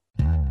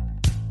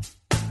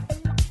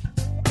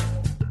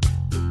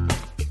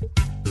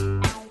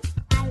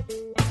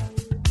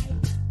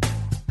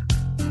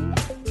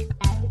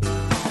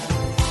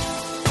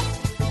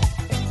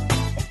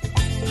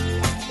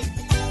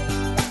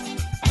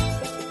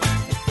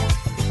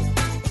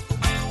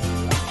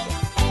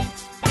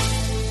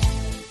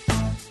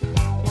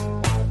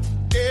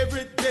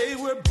 Every day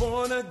we're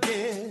born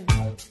again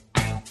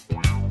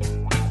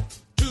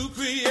to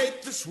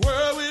create this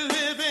world we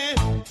live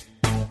in.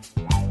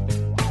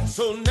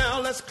 So now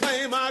let's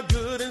claim our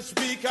good and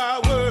speak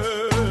our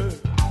word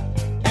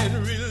and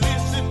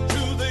release it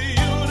to the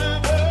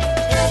universe.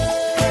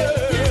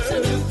 It's a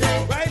new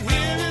day. Right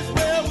here is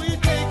where we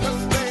take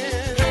a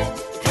stand.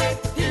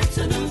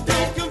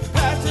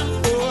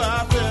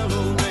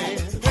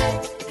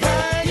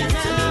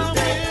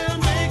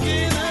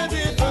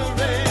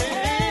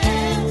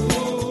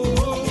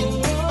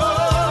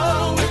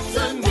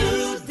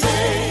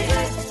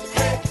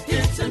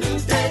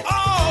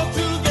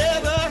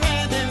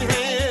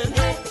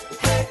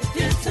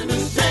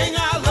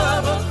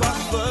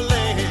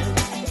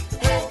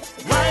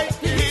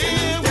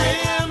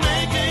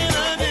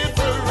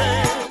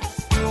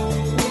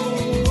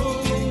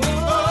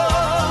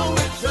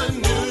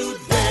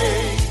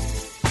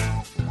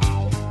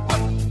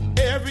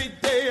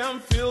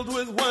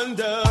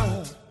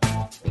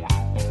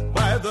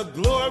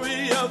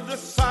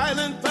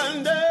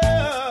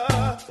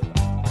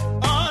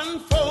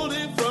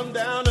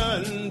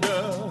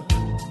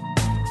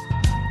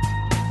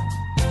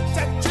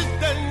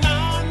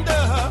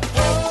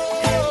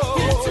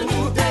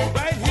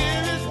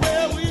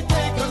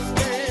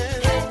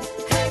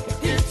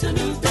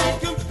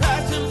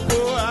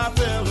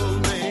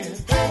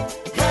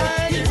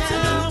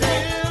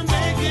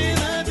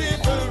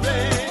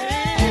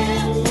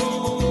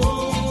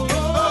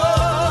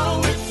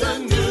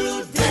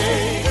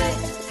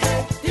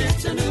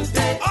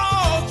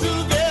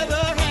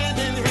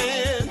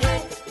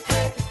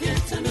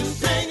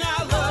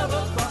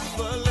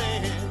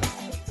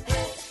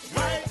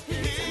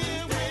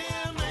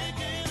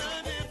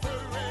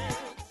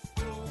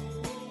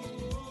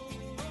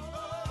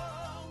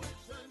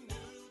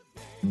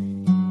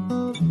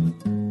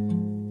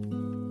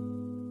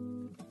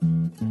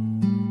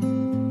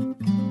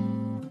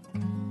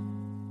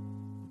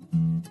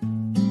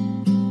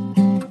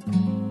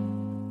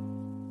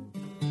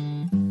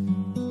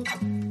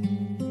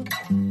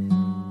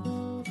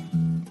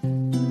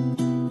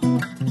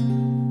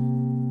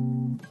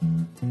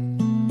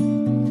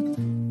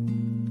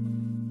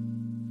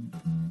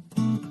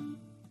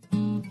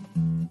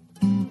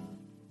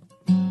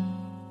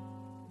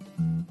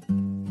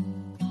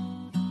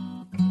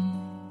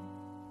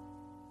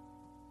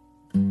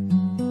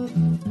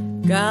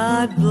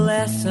 God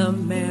bless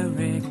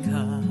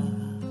America.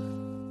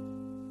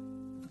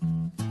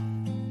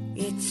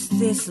 It's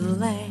this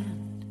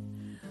land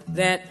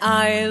that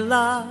I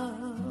love.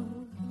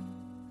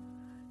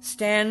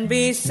 Stand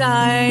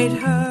beside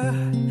her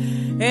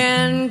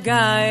and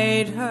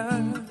guide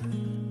her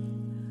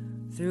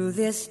through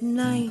this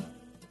night.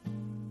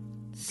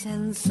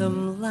 Send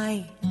some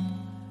light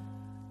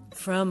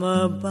from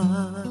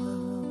above.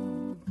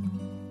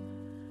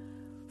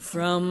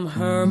 From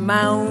her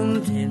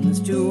mountains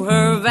to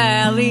her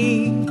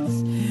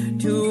valleys,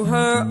 to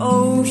her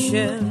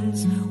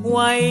oceans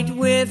white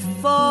with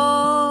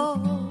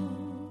foam.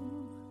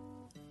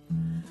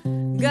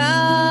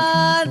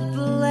 God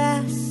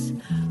bless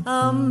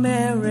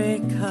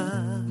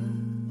America.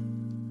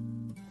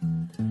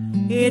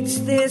 It's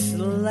this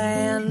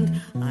land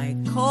I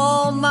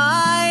call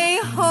my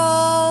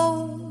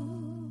home.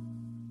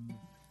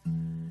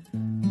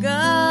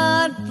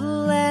 God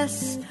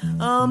bless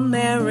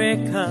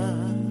America,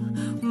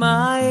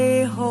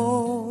 my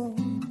home,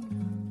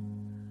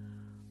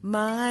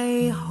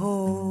 my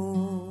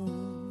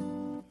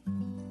home.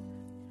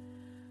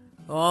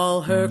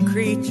 All her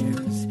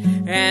creatures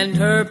and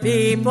her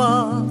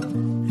people,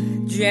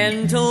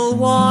 gentle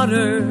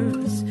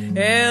waters,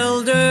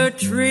 elder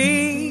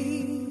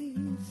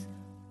trees.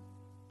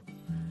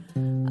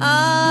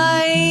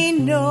 I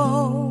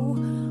know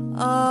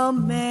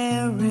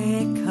America.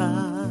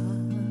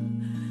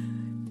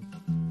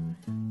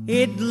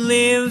 It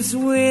lives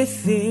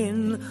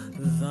within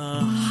the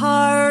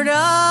heart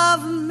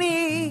of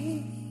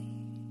me.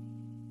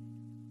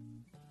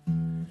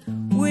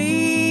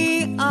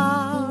 We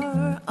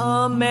are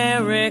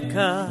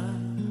America,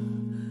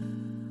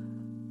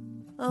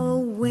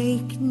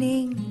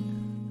 awakening,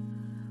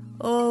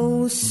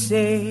 oh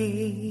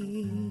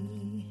say,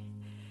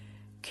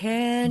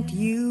 can't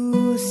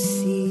you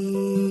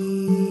see?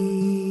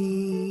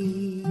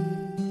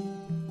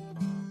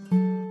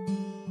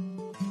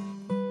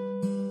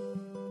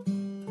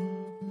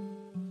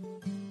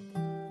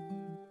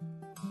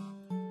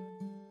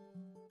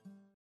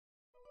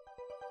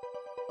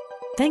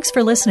 Thanks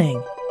for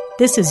listening.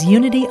 This is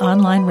Unity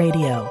Online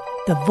Radio,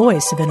 the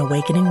voice of an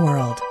awakening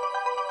world.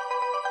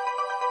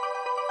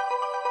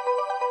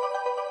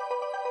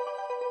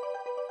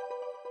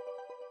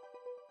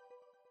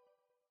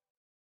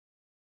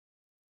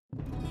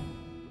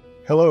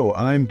 Hello,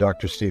 I'm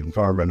Dr. Stephen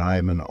Farber, and I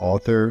am an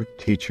author,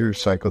 teacher,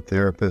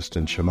 psychotherapist,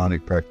 and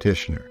shamanic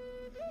practitioner.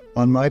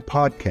 On my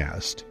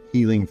podcast,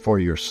 Healing for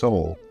Your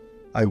Soul,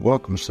 I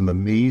welcome some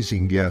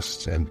amazing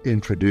guests and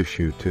introduce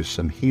you to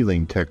some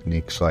healing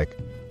techniques like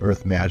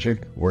earth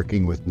magic,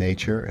 working with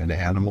nature and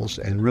animals,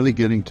 and really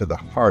getting to the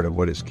heart of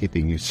what is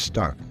keeping you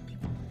stuck.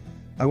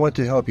 I want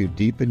to help you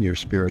deepen your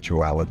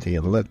spirituality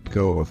and let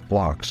go of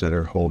blocks that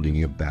are holding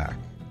you back.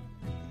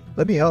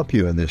 Let me help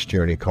you in this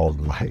journey called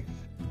life.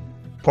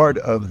 Part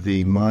of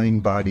the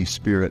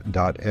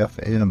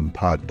mindbodyspirit.fm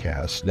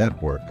podcast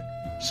network.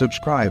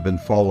 Subscribe and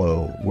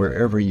follow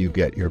wherever you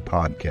get your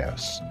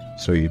podcasts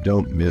so you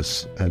don't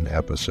miss an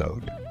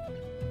episode.